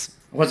course.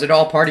 Was it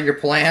all part of your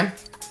plan?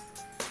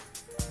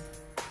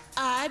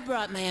 I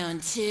brought my own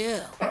too.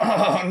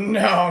 Oh,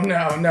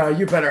 no,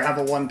 you better have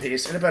a one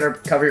piece, and it better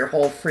cover your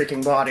whole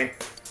freaking body.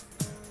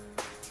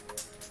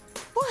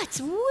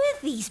 What's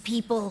with these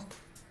people?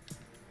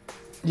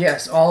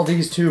 Yes, all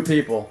these two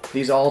people.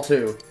 These all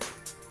two.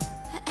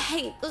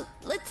 Hey,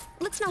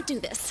 let's not do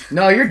this.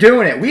 No, you're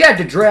doing it. We had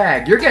to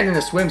drag. You're getting in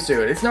a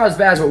swimsuit. It's not as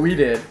bad as what we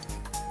did.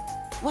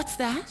 What's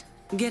that?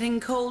 Getting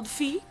cold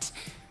feet?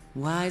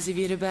 Wise of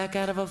you to back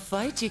out of a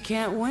fight you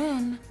can't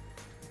win.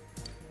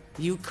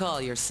 You call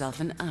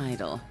yourself an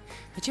idol,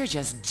 but you're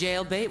just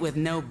jailbait with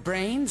no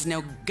brains,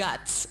 no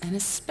guts, and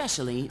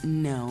especially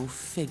no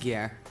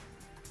figure.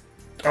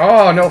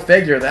 Oh, no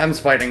figure. Them's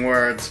fighting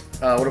words.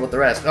 What about the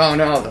rest? Oh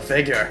no, the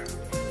figure.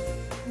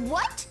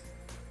 What?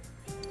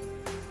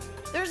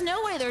 There's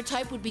no way their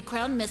type would be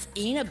crowned Miss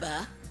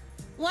Inaba.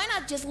 Why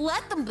not just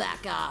let them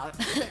back out?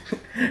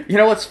 You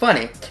know what's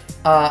funny?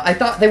 I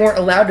thought they weren't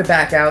allowed to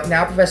back out.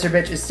 Now Professor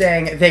Bitch is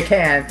saying they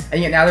can,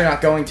 and yet now they're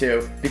not going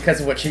to because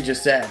of what she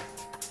just said.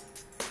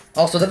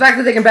 Also, the fact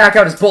that they can back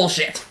out is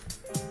bullshit.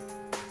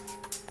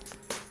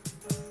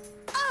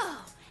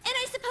 Oh, and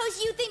I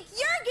suppose you think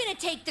you're gonna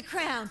take the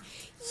crown.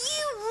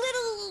 You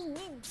little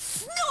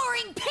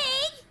snoring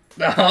pig!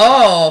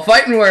 Oh,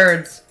 fighting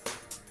words.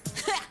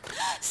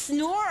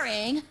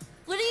 Snoring?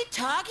 What are you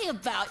talking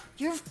about?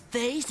 Your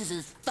face is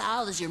as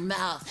foul as your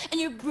mouth,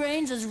 and your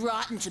brain's as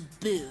rotten to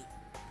boot.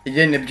 You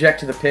didn't object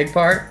to the pig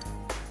part?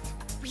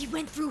 We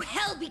went through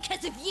hell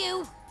because of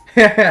you.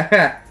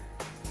 That's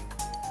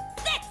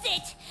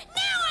it.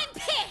 Now I'm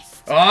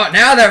pissed. Oh,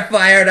 now they're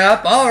fired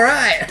up. All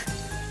right.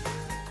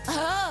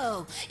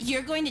 Oh,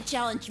 you're going to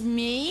challenge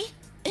me?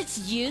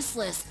 It's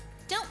useless.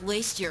 Don't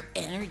waste your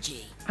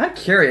energy. I'm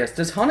curious.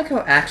 Does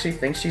Hanako actually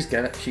think she's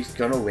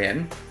gonna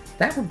win?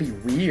 That would be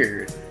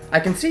weird. I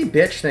can see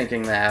Bitch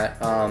thinking that.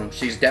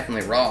 She's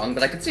definitely wrong,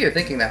 but I can see her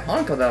thinking that.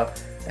 Hanako, though,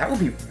 that would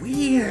be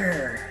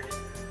weird.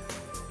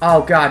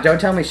 Oh god, don't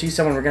tell me she's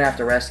someone we're gonna have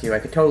to rescue. I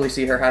could totally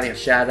see her having a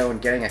shadow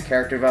and getting a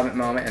character development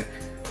moment, and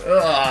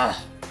ugh.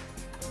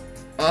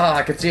 Oh,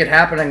 I could see it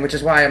happening, which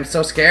is why I'm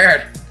so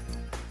scared.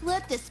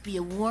 Let this be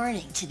a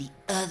warning to the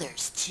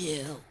others,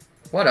 too.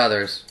 What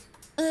others?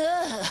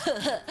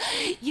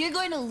 You're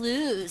going to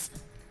lose.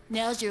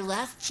 Now's your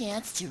last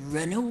chance to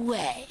run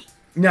away.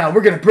 No,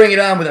 we're gonna bring it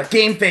on with our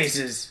game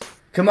faces.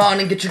 Come on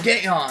and get your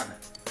game on.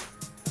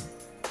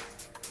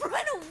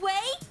 Run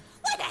away?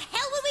 Why the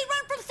hell would we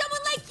run from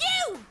someone like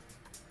you?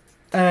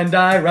 And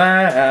I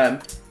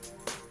ran.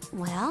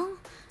 Well,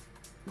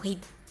 we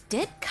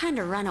did kind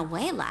of run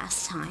away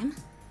last time.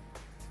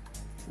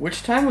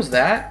 Which time was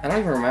that? I don't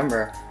even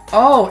remember.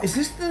 Oh, is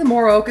this the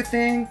Moroka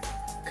thing?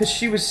 Because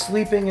she was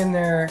sleeping in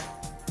their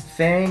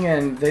thing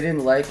and they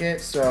didn't like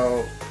it,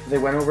 so they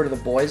went over to the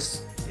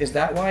boys. Is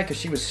that why? Because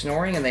she was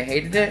snoring and they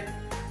hated it?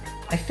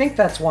 I think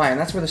that's why, and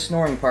that's where the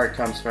snoring part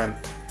comes from.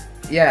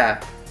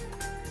 Yeah.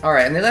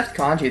 Alright, and they left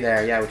Kanji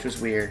there, yeah, which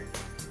was weird.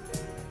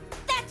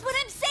 That's what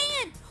I'm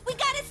saying! We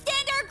gotta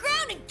stand our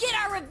ground and get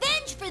our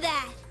revenge for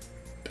that!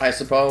 I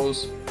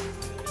suppose.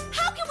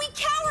 How can we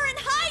cower and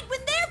hide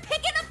when they're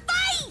picking a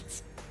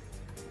fight?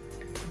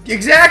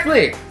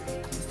 Exactly!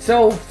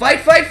 So, fight,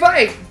 fight,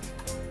 fight!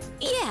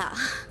 Yeah.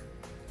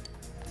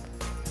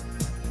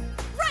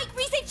 Right,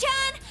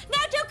 Rise-chan!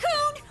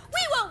 Naoto-kun! We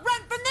won't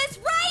run from this,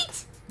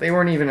 right? They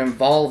weren't even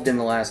involved in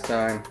the last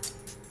time.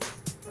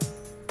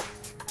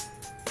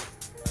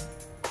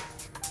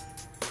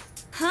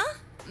 Huh?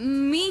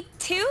 Me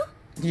too?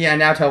 Yeah,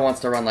 Naoto wants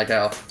to run like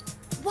hell.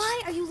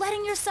 Why are you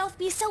letting yourself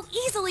be so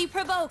easily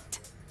provoked?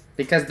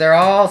 Because they're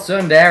all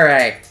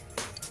tsundere.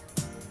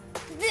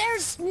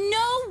 There's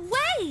no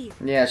way!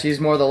 Yeah, she's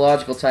more the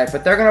logical type,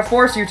 but they're gonna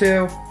force you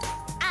to.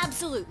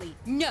 Absolutely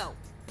no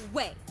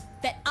way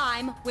that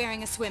I'm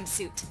wearing a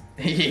swimsuit.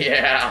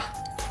 Yeah.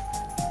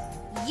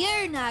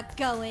 You're not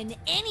going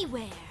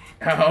anywhere.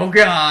 Oh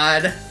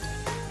god.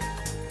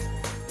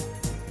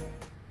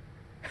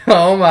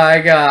 Oh my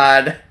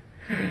god.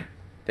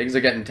 Things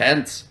are getting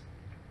tense.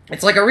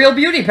 It's like a real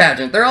beauty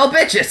pageant. They're all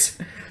bitches.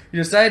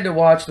 You decided to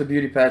watch the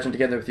beauty pageant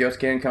together with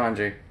Yosuke and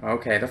Kanji.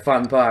 Okay, the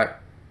fun part.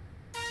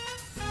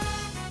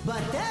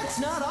 But that's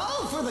not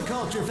all for the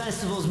Culture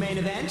Festival's main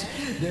event.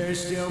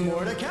 There's still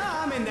more to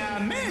come in the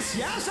Miss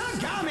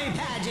Yasagami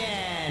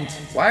pageant.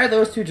 Why are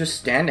those two just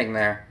standing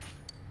there?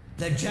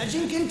 The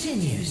judging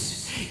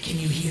continues. Can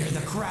you hear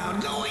the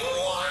crowd going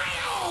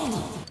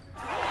wild?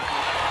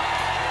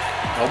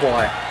 Oh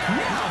boy.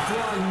 Now for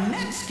our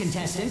next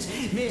contestant,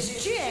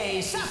 Miss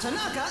Chie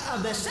Satonaka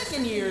of the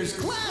second year's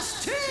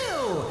Class 2.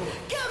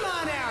 Come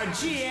on out,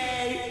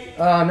 Chie.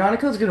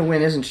 Nanako's gonna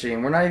win, isn't she?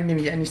 And we're not even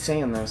gonna get any say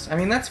in this. I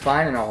mean, that's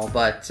fine and all,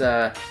 but,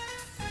 did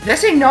I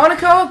say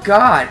Nanako?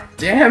 God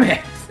damn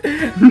it.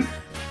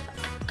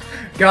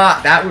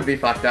 God, that would be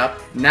fucked up.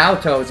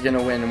 Naoto is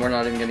gonna win and we're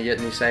not even gonna get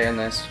any say in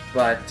this.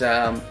 But,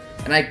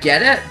 and I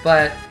get it,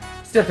 but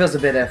still feels a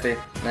bit iffy.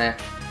 Nah.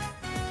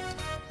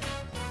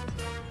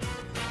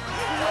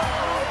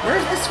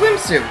 Where's the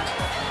swimsuit?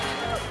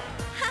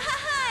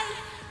 Hi,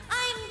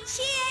 I'm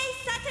Chie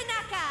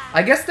Satonaka.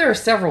 I guess there are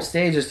several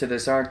stages to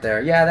this, aren't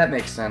there? Yeah, that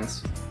makes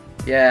sense.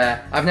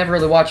 Yeah, I've never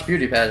really watched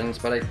beauty pageants,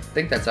 but I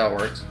think that's how it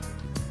works.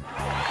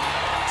 Tell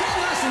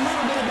us a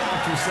little bit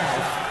about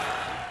yourself.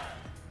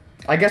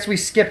 I guess we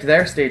skipped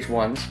their stage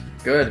ones.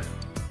 Good.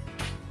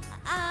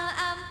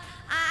 I'm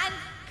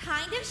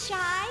kind of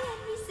shy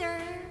and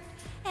reserved,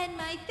 and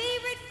my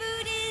favorite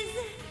food is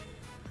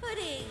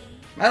pudding.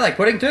 I like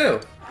pudding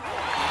too.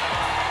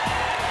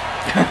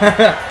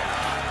 That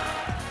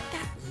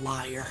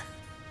liar.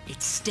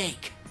 It's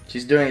steak.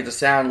 She's doing it to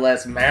sound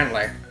less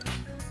manly.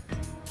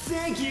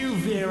 Thank you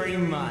very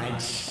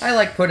much. I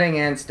like pudding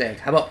and steak.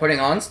 How about pudding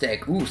on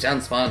steak? Ooh,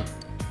 sounds fun.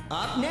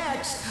 Up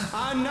next,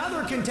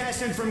 another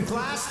contestant from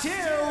Class 2,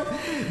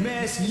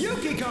 Miss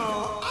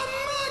Yukiko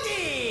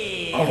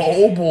Amagi!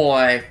 Oh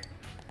boy.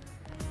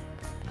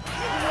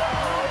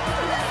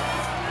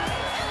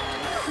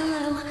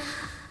 Hello,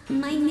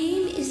 my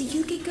name is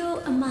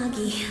Yukiko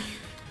Amagi.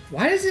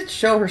 Why does it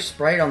show her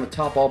sprite on the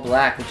top all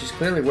black, when she's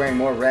clearly wearing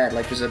more red?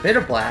 Like, there's a bit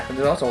of black, but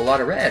there's also a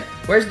lot of red.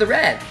 Where's the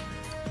red?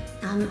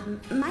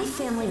 My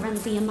family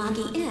runs the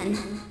Amagi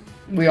Inn.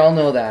 We all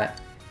know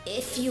that.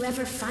 If you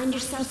ever find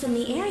yourself in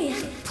the area,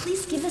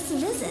 please give us a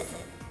visit.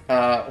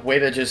 Way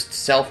to just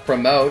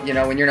self-promote, you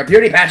know, when you're in a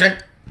beauty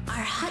pageant. Our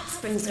hot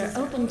springs are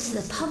open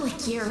to the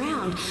public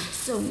year-round,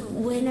 so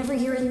whenever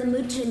you're in the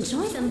mood to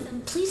enjoy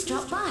them, please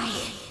drop by.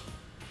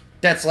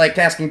 That's like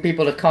asking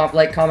people to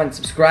like, comment, and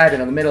subscribe in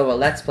the middle of a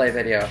Let's Play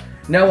video.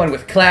 No one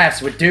with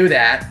class would do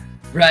that,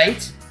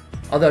 right?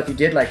 Although if you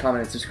did like,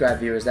 comment, and subscribe,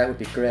 viewers, that would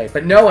be great.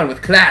 But no one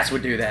with class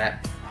would do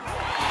that.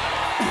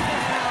 Alright,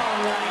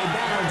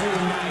 that'll do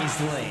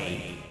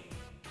nicely.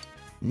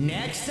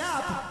 Next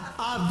up,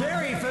 a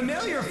very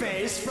familiar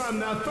face from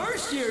the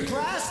first year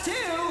class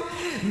too,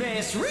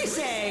 Miss Rise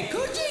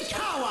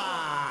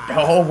Kujikawa!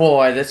 Oh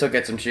boy, this'll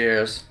get some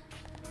cheers.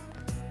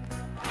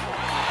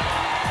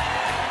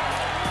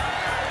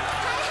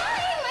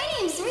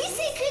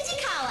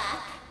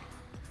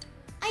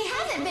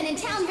 In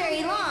town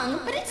very long,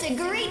 but it's a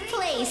great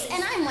place,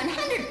 and I'm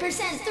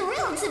 100%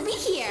 thrilled to be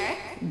here.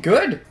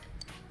 Good.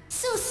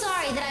 So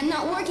sorry that I'm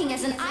not working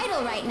as an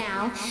idol right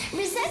now.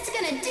 Risette's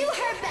gonna do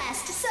her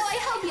best, so I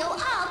hope you'll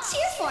all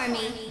cheer for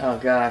me. Oh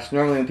gosh,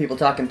 normally when people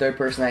talk in third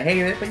person I hate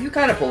it, but you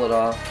kind of pull it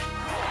off.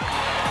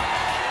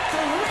 For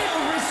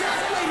real,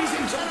 Risette, ladies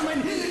and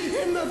gentlemen,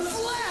 in the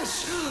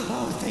flesh!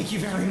 Oh, thank you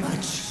very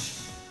much.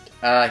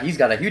 He's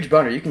got a huge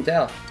boner, you can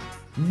tell.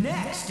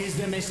 Next is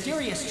the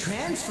mysterious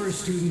transfer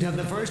student of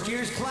the first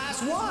year's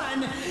Class 1,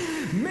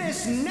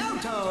 Miss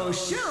Naoto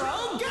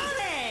Shirogane!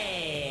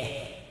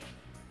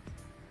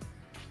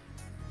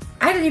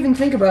 I didn't even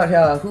think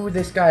about who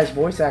this guy's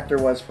voice actor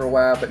was for a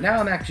while, but now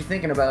I'm actually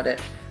thinking about it.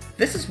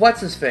 This is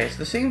What's-His-Face,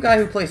 the same guy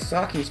who plays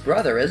Saki's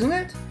brother, isn't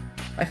it?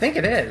 I think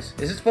it is.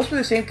 Is it supposed to be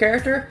the same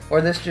character, or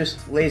is this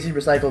just lazy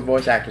recycled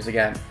voice actors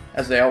again,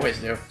 as they always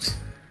do?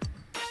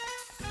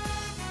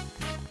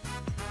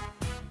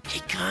 Hey,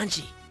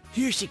 Kanji.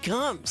 Here she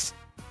comes.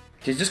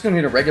 She's just gonna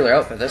need a regular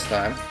outfit this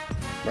time,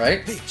 right?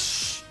 Hey,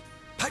 shh!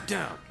 Pipe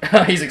down!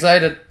 He's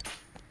excited.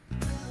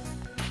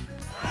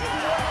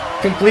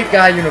 Complete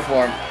guy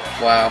uniform.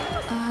 Wow.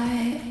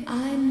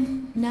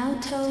 I'm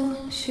Naoto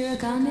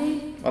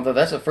Shirogane. Although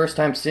that's the first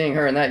time seeing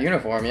her in that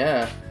uniform,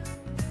 yeah.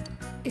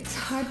 It's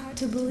hard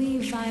to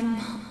believe I'm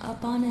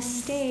up on a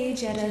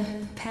stage at a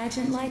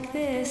pageant like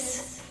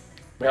this.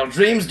 Well,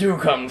 dreams do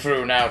come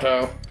true,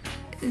 Naoto.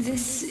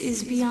 This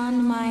is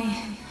beyond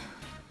my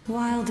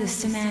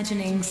wildest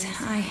imaginings.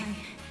 I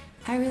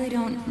really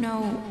don't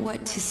know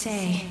what to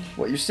say.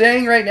 What you're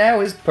saying right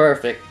now is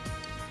perfect.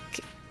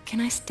 Can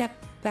I step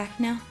back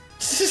now?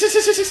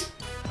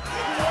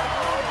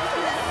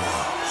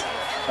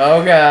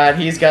 Oh god,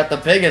 he's got the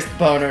biggest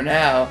boner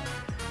now.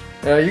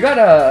 You got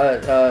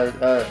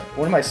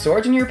one of my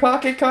swords in your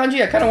pocket,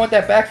 Kanji? I kind of want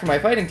that back for my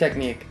fighting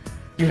technique.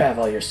 You have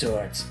all your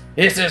swords.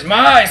 This is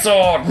my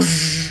sword!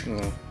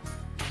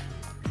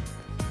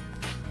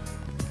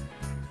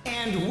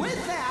 And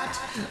with that,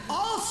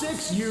 all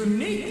 6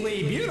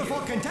 uniquely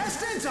beautiful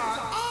contestants are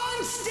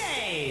on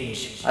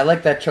stage! I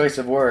like that choice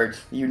of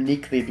words.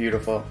 Uniquely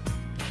beautiful.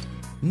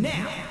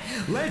 Now,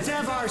 let's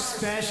have our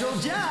special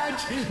judge,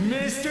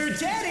 Mr.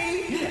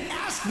 Teddy,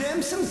 ask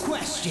them some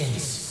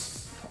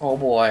questions. Oh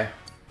boy.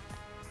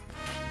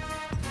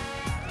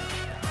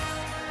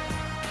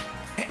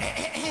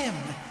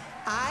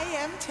 I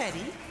am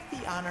Teddy,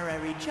 the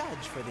honorary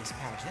judge for this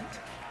pageant.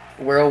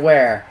 We're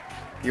aware.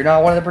 You're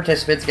not one of the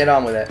participants, get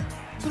on with it.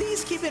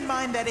 Please keep in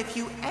mind that if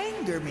you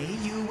anger me,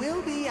 you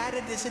will be at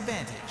a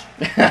disadvantage.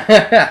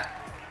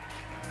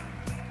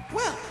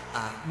 Well,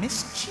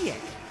 Miss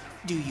Chiek,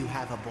 do you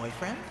have a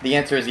boyfriend? The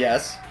answer is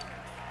yes.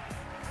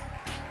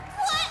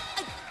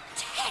 What?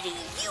 Teddy,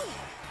 you...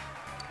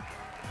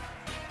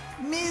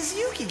 Ms.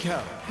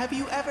 Yukiko, have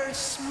you ever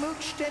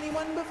smooched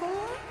anyone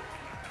before?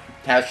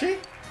 Has she?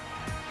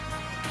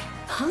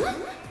 Huh?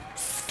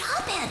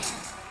 Stop it!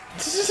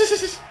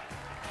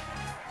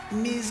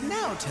 Ms.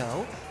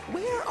 Naoto,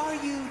 where are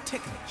you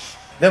ticklish?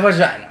 The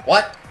vagina.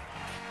 What?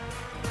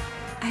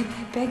 I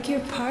beg your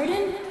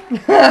pardon?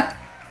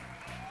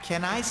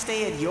 Can I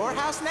stay at your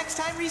house next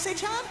time,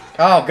 Rise-chan?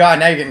 Oh god,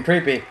 now you're getting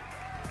creepy.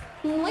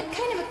 What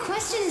kind of a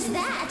question is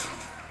that?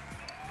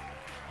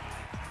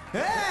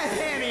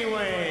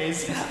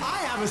 Anyways, I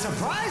have a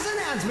surprise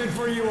announcement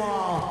for you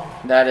all.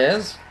 That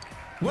is?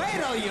 Wait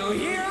till you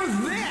hear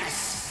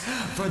this!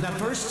 For the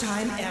first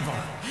time ever,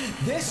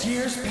 this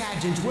year's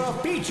pageant will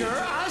feature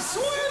a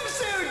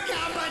swimsuit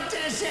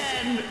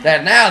competition!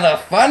 And now the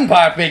fun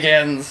part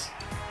begins!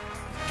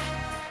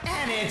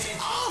 And it's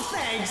all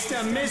thanks to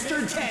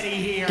Mr. Teddy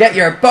here! Get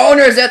your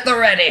boners at the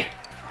ready!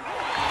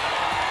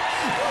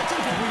 We'll take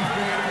a brief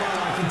break while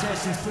our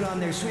contestants put on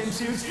their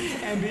swimsuits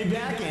and be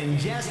back in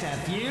just a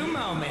few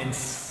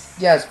moments.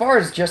 Yeah, as far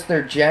as just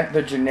their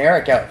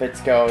generic outfits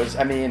goes,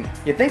 I mean,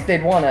 you'd think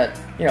they'd want to,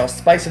 you know,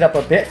 spice it up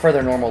a bit for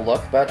their normal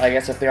look, but I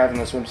guess if they're having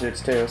the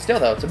swimsuits too. Still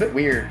though, it's a bit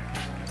weird.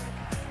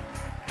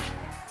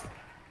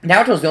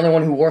 Naoto's the only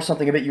one who wore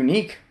something a bit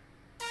unique.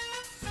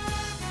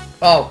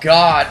 Oh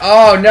god,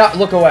 oh no,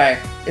 look away.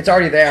 It's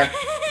already there.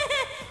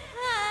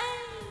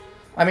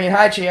 I mean,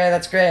 hi, Chie,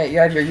 that's great. You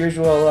have your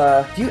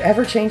usual, do you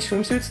ever change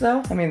swimsuits,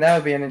 though? I mean, that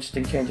would be an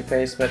interesting change of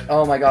pace, but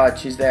oh my god,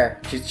 she's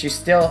there. She's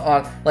still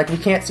on, like, we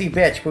can't see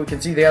bitch, but we can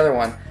see the other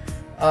one.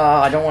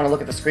 I don't want to look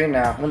at the screen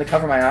now. I'm going to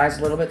cover my eyes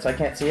a little bit so I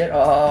can't see it.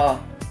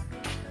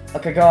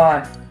 Okay, go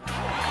on.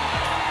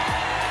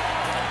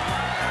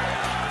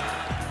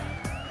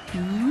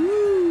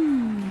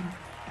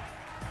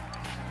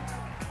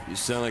 You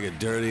sound like a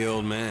dirty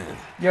old man.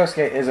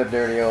 Yosuke is a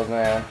dirty old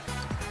man.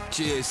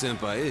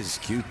 Chie-senpai is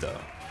cute, though.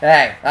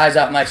 Hey, eyes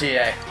off my Chie.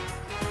 I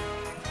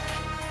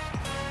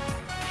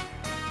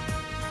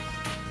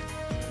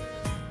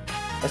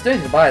still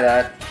need to buy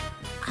that.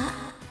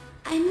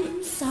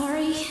 I'm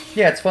sorry.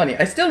 Yeah, it's funny.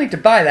 I still need to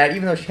buy that,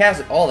 even though she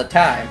has it all the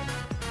time.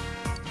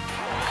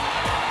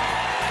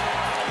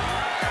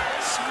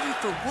 Sorry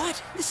for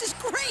what? This is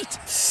great!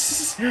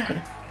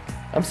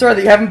 I'm sorry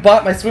that you haven't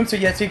bought my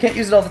swimsuit yet, so you can't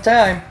use it all the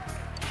time.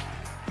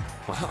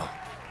 Wow.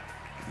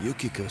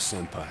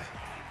 Yukiko-senpai.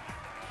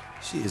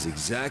 She is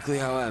exactly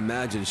how I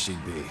imagined she'd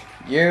be.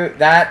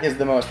 That is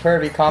the most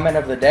pervy comment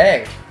of the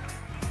day.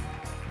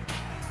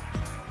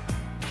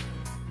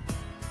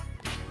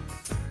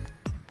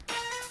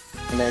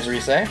 And there's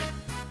Rise.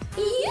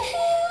 Yoo-hoo!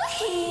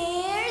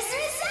 Here's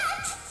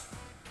Rosette!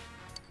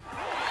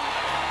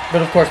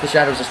 But of course the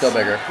shadows are still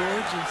bigger.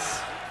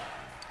 Gorgeous.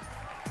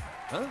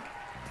 Huh?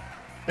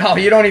 Oh,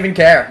 you don't even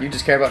care. You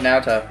just care about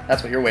Naoto.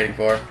 That's what you're waiting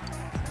for.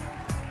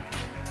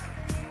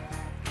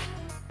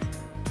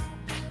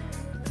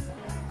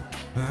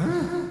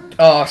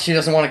 Oh, she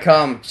doesn't want to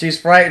come. She's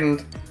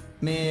frightened.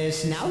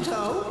 Miss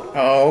Naoto?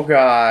 Oh,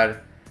 God.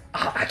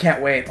 Oh, I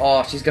can't wait.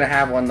 Oh, she's gonna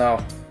have one,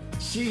 though.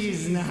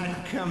 She's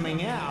not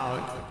coming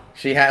out.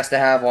 She has to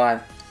have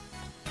one.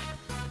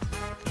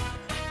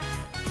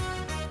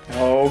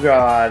 Oh,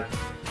 God.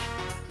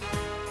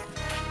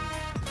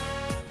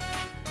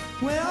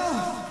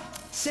 Well,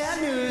 sad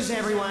news,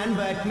 everyone,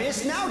 but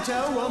Miss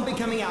Naoto won't be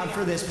coming out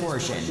for this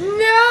portion.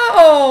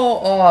 No!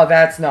 Oh,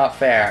 that's not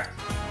fair.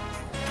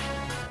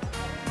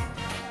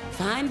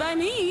 Fine by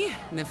me.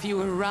 The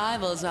fewer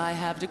rivals I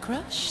have to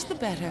crush, the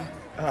better.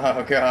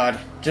 Oh, God.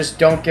 Just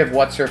don't give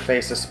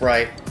What's-Her-Face a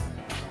Sprite.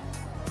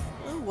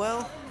 Oh,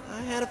 well,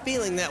 I had a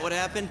feeling that would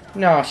happen.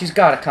 No, she's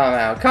gotta come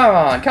out. Come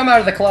on, come out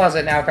of the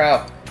closet,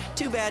 Naoko.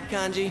 Too bad,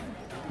 Kanji.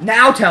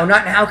 Naoto,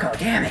 not Naoko,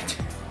 damn it.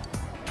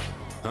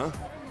 Huh?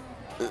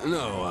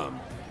 No,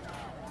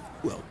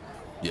 well,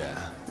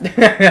 yeah.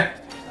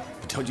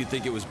 Don't you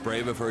think it was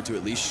brave of her to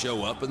at least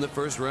show up in the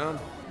first round?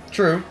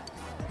 True.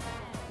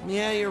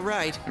 Yeah, you're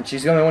right. And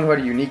she's the only one who had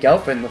a unique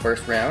outfit in the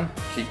first round.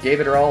 She gave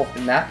it her all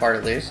in that part,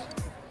 at least.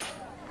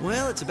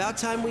 Well, it's about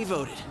time we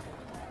voted.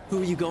 Who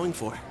are you going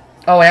for?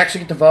 Oh, I actually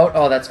get to vote?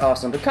 Oh, that's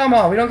awesome. But come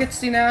on, we don't get to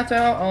see Naoto?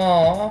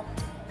 Aww.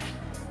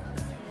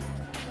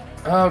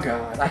 Oh,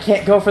 God. I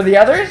can't go for the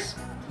others?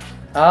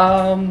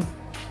 I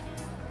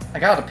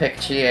gotta pick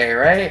Chie,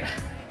 right?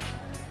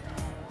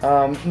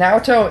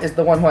 Naoto is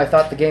the one who I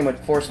thought the game would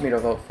force me to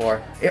vote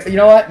for. You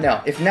know what? No.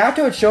 If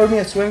Naoto had showed me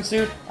a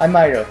swimsuit, I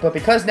might have. But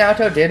because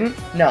Naoto didn't,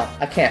 no,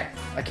 I can't.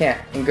 I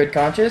can't. In good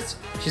conscience,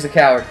 she's a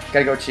coward.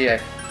 Gotta go Chie.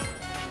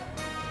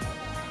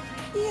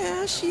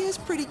 Yeah, she is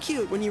pretty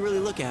cute when you really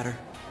look at her.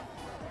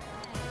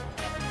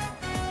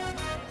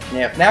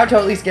 Yeah, if Naoto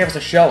at least gave us a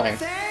showing.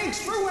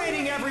 Thanks for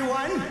waiting,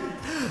 everyone.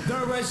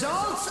 The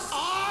results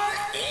are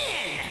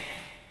in.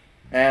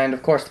 And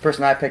of course, the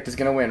person I picked is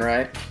gonna win,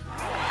 right?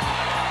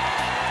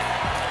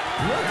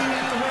 Looking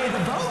at the way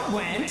the vote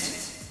went,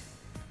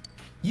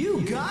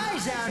 you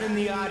guys out in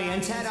the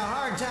audience had a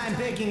hard time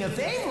picking a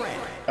favorite.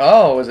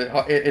 Oh, is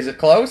it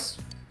close?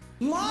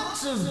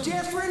 Lots of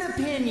different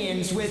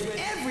opinions, with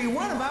every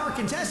one of our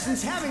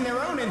contestants having their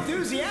own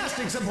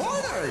enthusiastic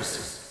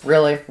supporters.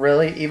 Really?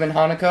 Really? Even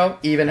Hanako?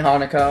 Even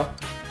Hanako?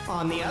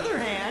 On the other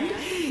hand,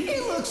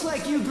 it looks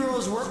like you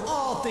girls were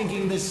all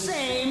thinking the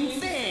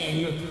same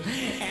thing.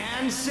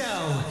 And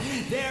so,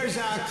 there's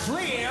a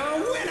clear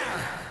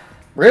winner.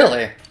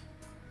 Really?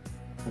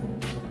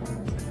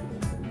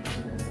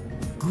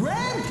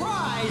 Grand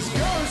prize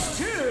goes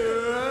to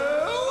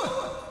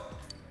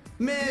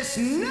Miss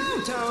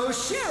Naoto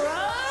Shirogane!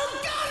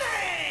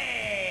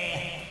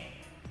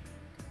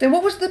 Then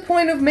what was the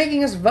point of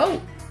making us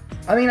vote?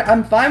 I mean,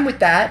 I'm fine with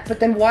that, but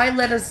then why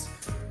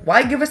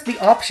give us the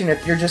option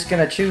if you're just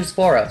gonna choose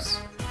for us?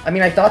 I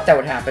mean, I thought that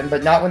would happen,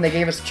 but not when they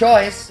gave us a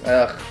choice.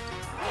 Ugh.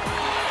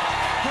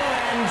 Her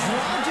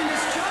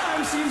androgynous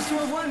charm seems to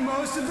have won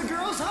most of the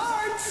girls'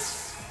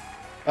 hearts.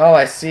 Oh,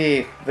 I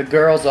see. The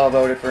girls all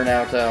voted for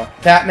Naoto.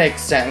 That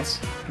makes sense.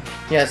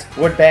 Yes,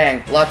 would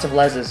bang. Lots of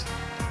leses.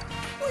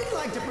 We'd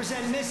like to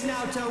present Miss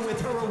Naoto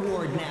with her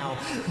award now,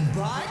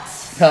 but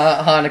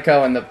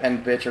Hanako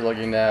and bitch are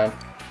looking down.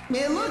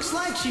 it looks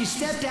like she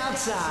stepped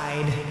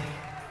outside.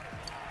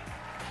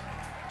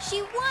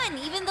 She won,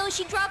 even though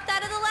she dropped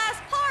out of the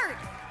last part.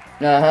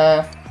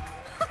 Uh-huh.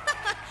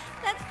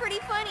 That's pretty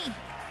funny.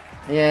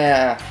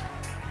 Yeah.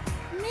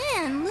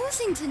 Man,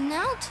 losing to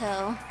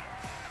Naoto.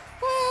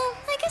 Well,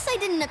 I guess I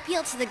didn't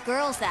appeal to the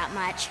girls that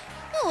much.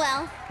 Oh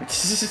well.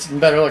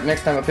 Better luck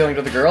next time appealing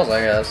to the girls, I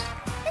guess.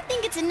 I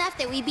think It's enough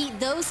that we beat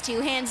those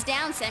two hands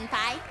down,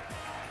 Senpai.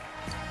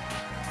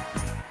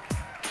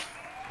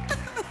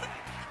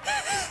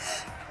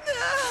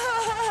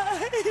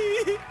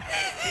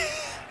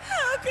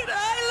 How could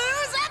I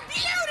lose a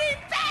beauty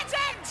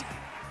pageant?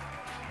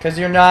 Because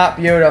you're not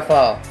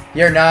beautiful.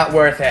 You're not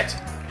worth it.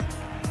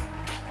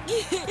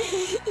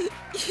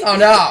 Oh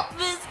no!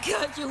 Miss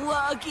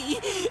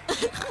Kachiwagi,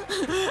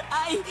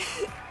 I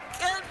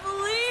can't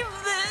believe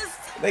this.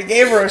 They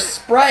gave her a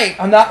Sprite.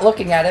 I'm not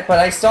looking at it, but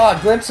I saw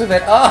a glimpse of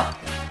it. Oh!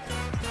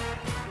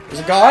 Is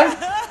it gone?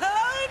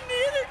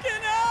 Neither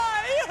can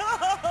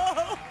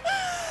I.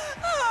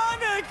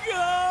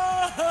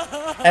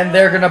 Hanukkah. And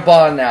they're gonna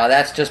bond now.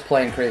 That's just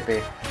plain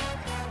creepy.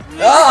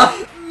 Ah!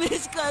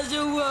 Miss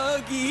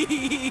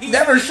Kachiwagi.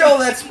 Never show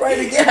that Sprite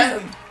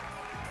again!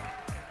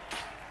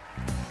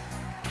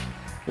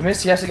 The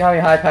Miss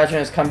Yasugami High pageant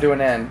has come to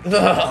an end.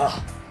 Ugh.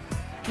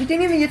 You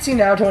didn't even get to see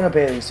Naoto in a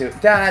bathing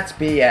suit. That's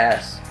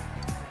BS.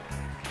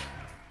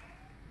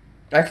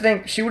 I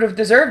think she would have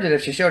deserved it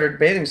if she showed her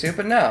bathing suit,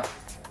 but no.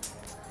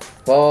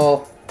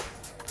 Well...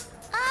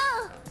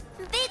 Oh,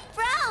 big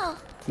bro.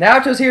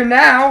 Naoto's here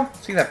now!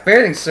 See that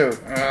bathing suit.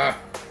 Ugh.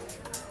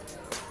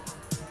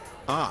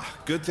 Ah,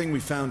 good thing we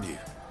found you.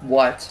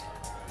 What?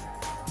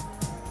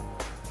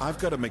 I've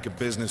got to make a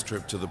business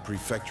trip to the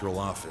prefectural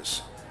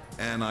office,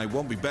 and I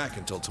won't be back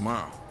until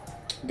tomorrow.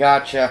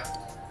 Gotcha.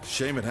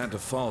 Shame it had to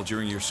fall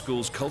during your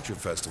school's culture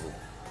festival.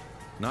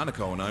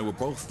 Nanako and I were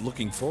both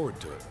looking forward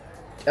to it.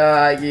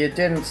 You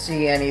didn't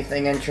see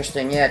anything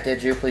interesting yet,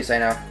 did you? Please say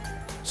no.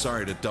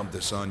 Sorry to dump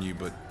this on you,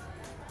 but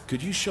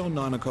could you show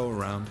Nanako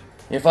around?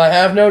 If I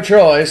have no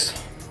choice.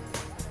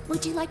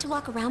 Would you like to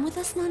walk around with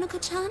us,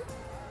 Nanako-chan?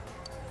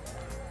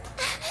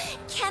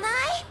 Can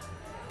I?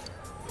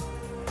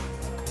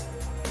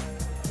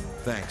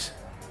 Thanks.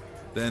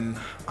 Then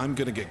I'm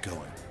gonna get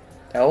going.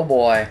 Oh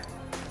boy.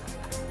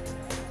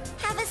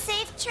 Have a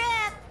safe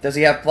trip. Does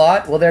he have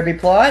plot? Will there be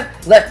plot?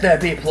 Let there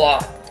be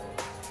plot!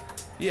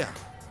 Yeah.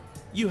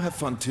 You have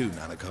fun too,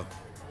 Nanako.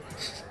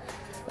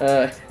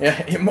 No,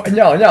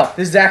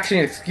 this is actually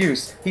an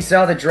excuse. He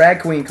saw the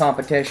drag queen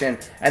competition,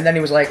 and then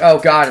he was like, oh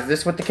god, is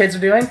this what the kids are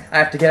doing? I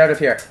have to get out of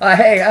here.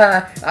 Hey,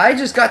 I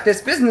just got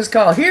this business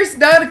call. Here's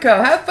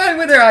Nanako. Have fun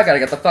with her. I gotta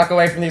get the fuck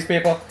away from these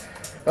people.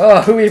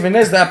 Oh, who even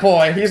is that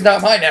boy? He's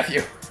not my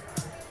nephew.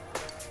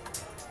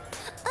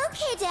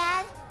 Okay,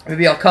 Dad.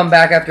 Maybe I'll come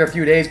back after a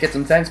few days, get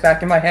some sense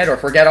back in my head, or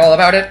forget all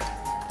about it.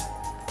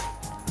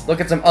 Look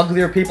at some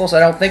uglier people so I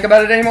don't think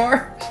about it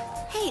anymore.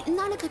 Hey,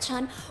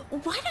 Nanako-chan,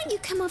 why don't you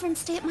come over and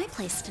stay at my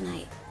place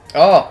tonight?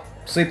 Oh,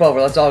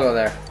 sleepover. Let's all go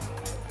there.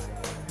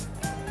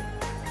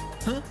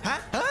 Huh?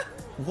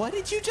 What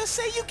did you just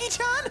say,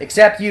 Yuki-chan?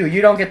 Except you.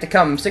 You don't get to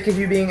come. I'm sick of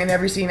you being in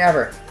every scene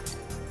ever.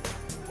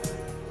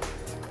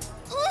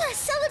 Ooh, a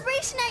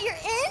celebration at your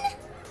inn?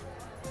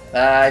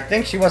 I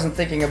think she wasn't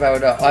thinking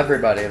about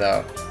everybody,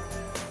 though.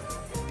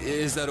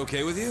 Is that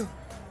okay with you?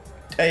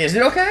 Hey, is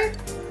it okay?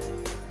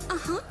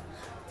 Uh-huh.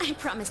 I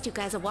promised you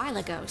guys a while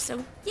ago,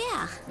 so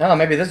yeah. Oh,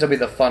 maybe this will be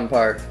the fun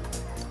part.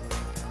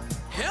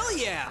 Hell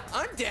yeah,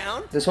 I'm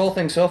down. This whole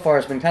thing so far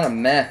has been kind of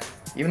meh.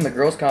 Even the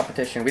girls'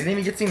 competition. We didn't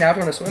even get to see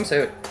Naoto in a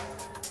swimsuit.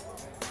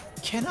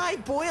 Can I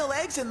boil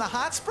eggs in the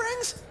hot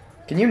springs?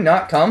 Can you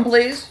not come,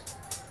 please?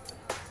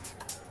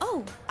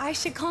 Oh, I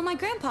should call my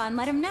grandpa and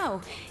let him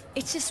know.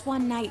 It's just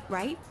one night,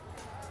 right?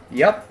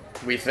 Yep,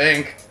 we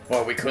think.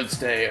 Well, we could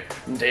stay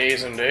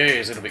days and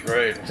days. It'll be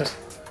great.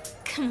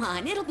 Come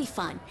on, it'll be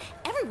fun.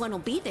 Everyone will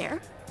be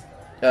there.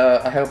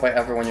 I hope by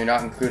everyone you're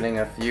not including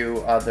a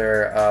few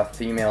other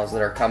females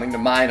that are coming to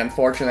mind.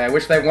 Unfortunately, I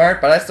wish they weren't,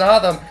 but I saw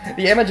them.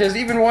 The images,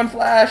 even one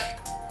flash.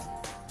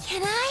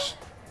 Can I?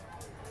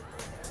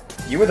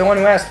 You were the one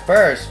who asked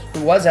first.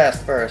 Who was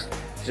asked first?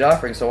 She's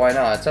offering, so why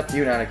not? It's up to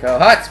you, Nanako.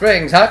 Hot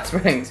springs, hot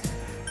springs.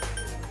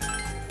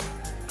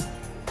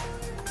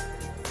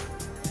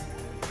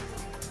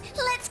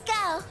 Let's go.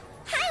 I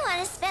want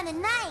to spend a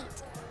night.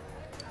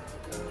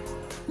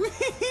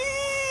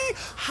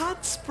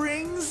 Hot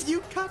springs,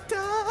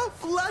 yukata,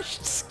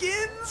 flushed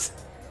skins.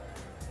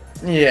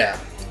 Yeah.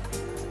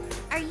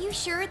 Are you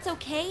sure it's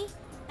okay?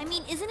 I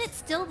mean, isn't it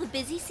still the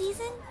busy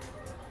season?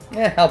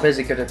 How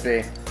busy could it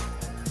be?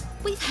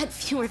 We've had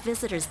fewer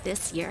visitors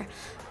this year.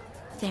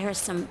 There are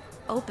some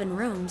open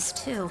rooms,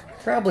 too.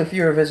 Probably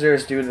fewer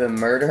visitors due to the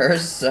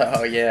murders,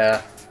 so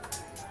yeah.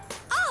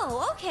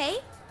 Oh,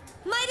 okay.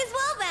 Might as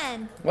well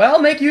then. Well,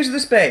 make use of the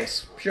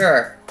space.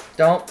 Sure.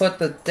 Don't put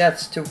the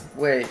deaths to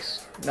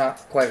waste. Not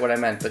quite what I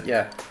meant, but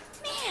yeah.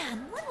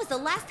 Man, when was the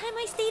last time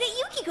I stayed at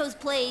Yukiko's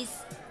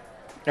place?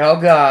 Oh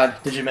god,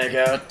 did you make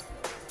out?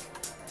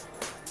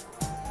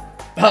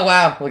 Oh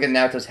wow, look at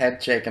Naoto's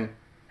head shaking.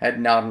 Head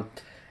nodding.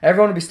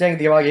 Everyone will be staying at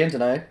the Amagi Inn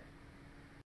tonight.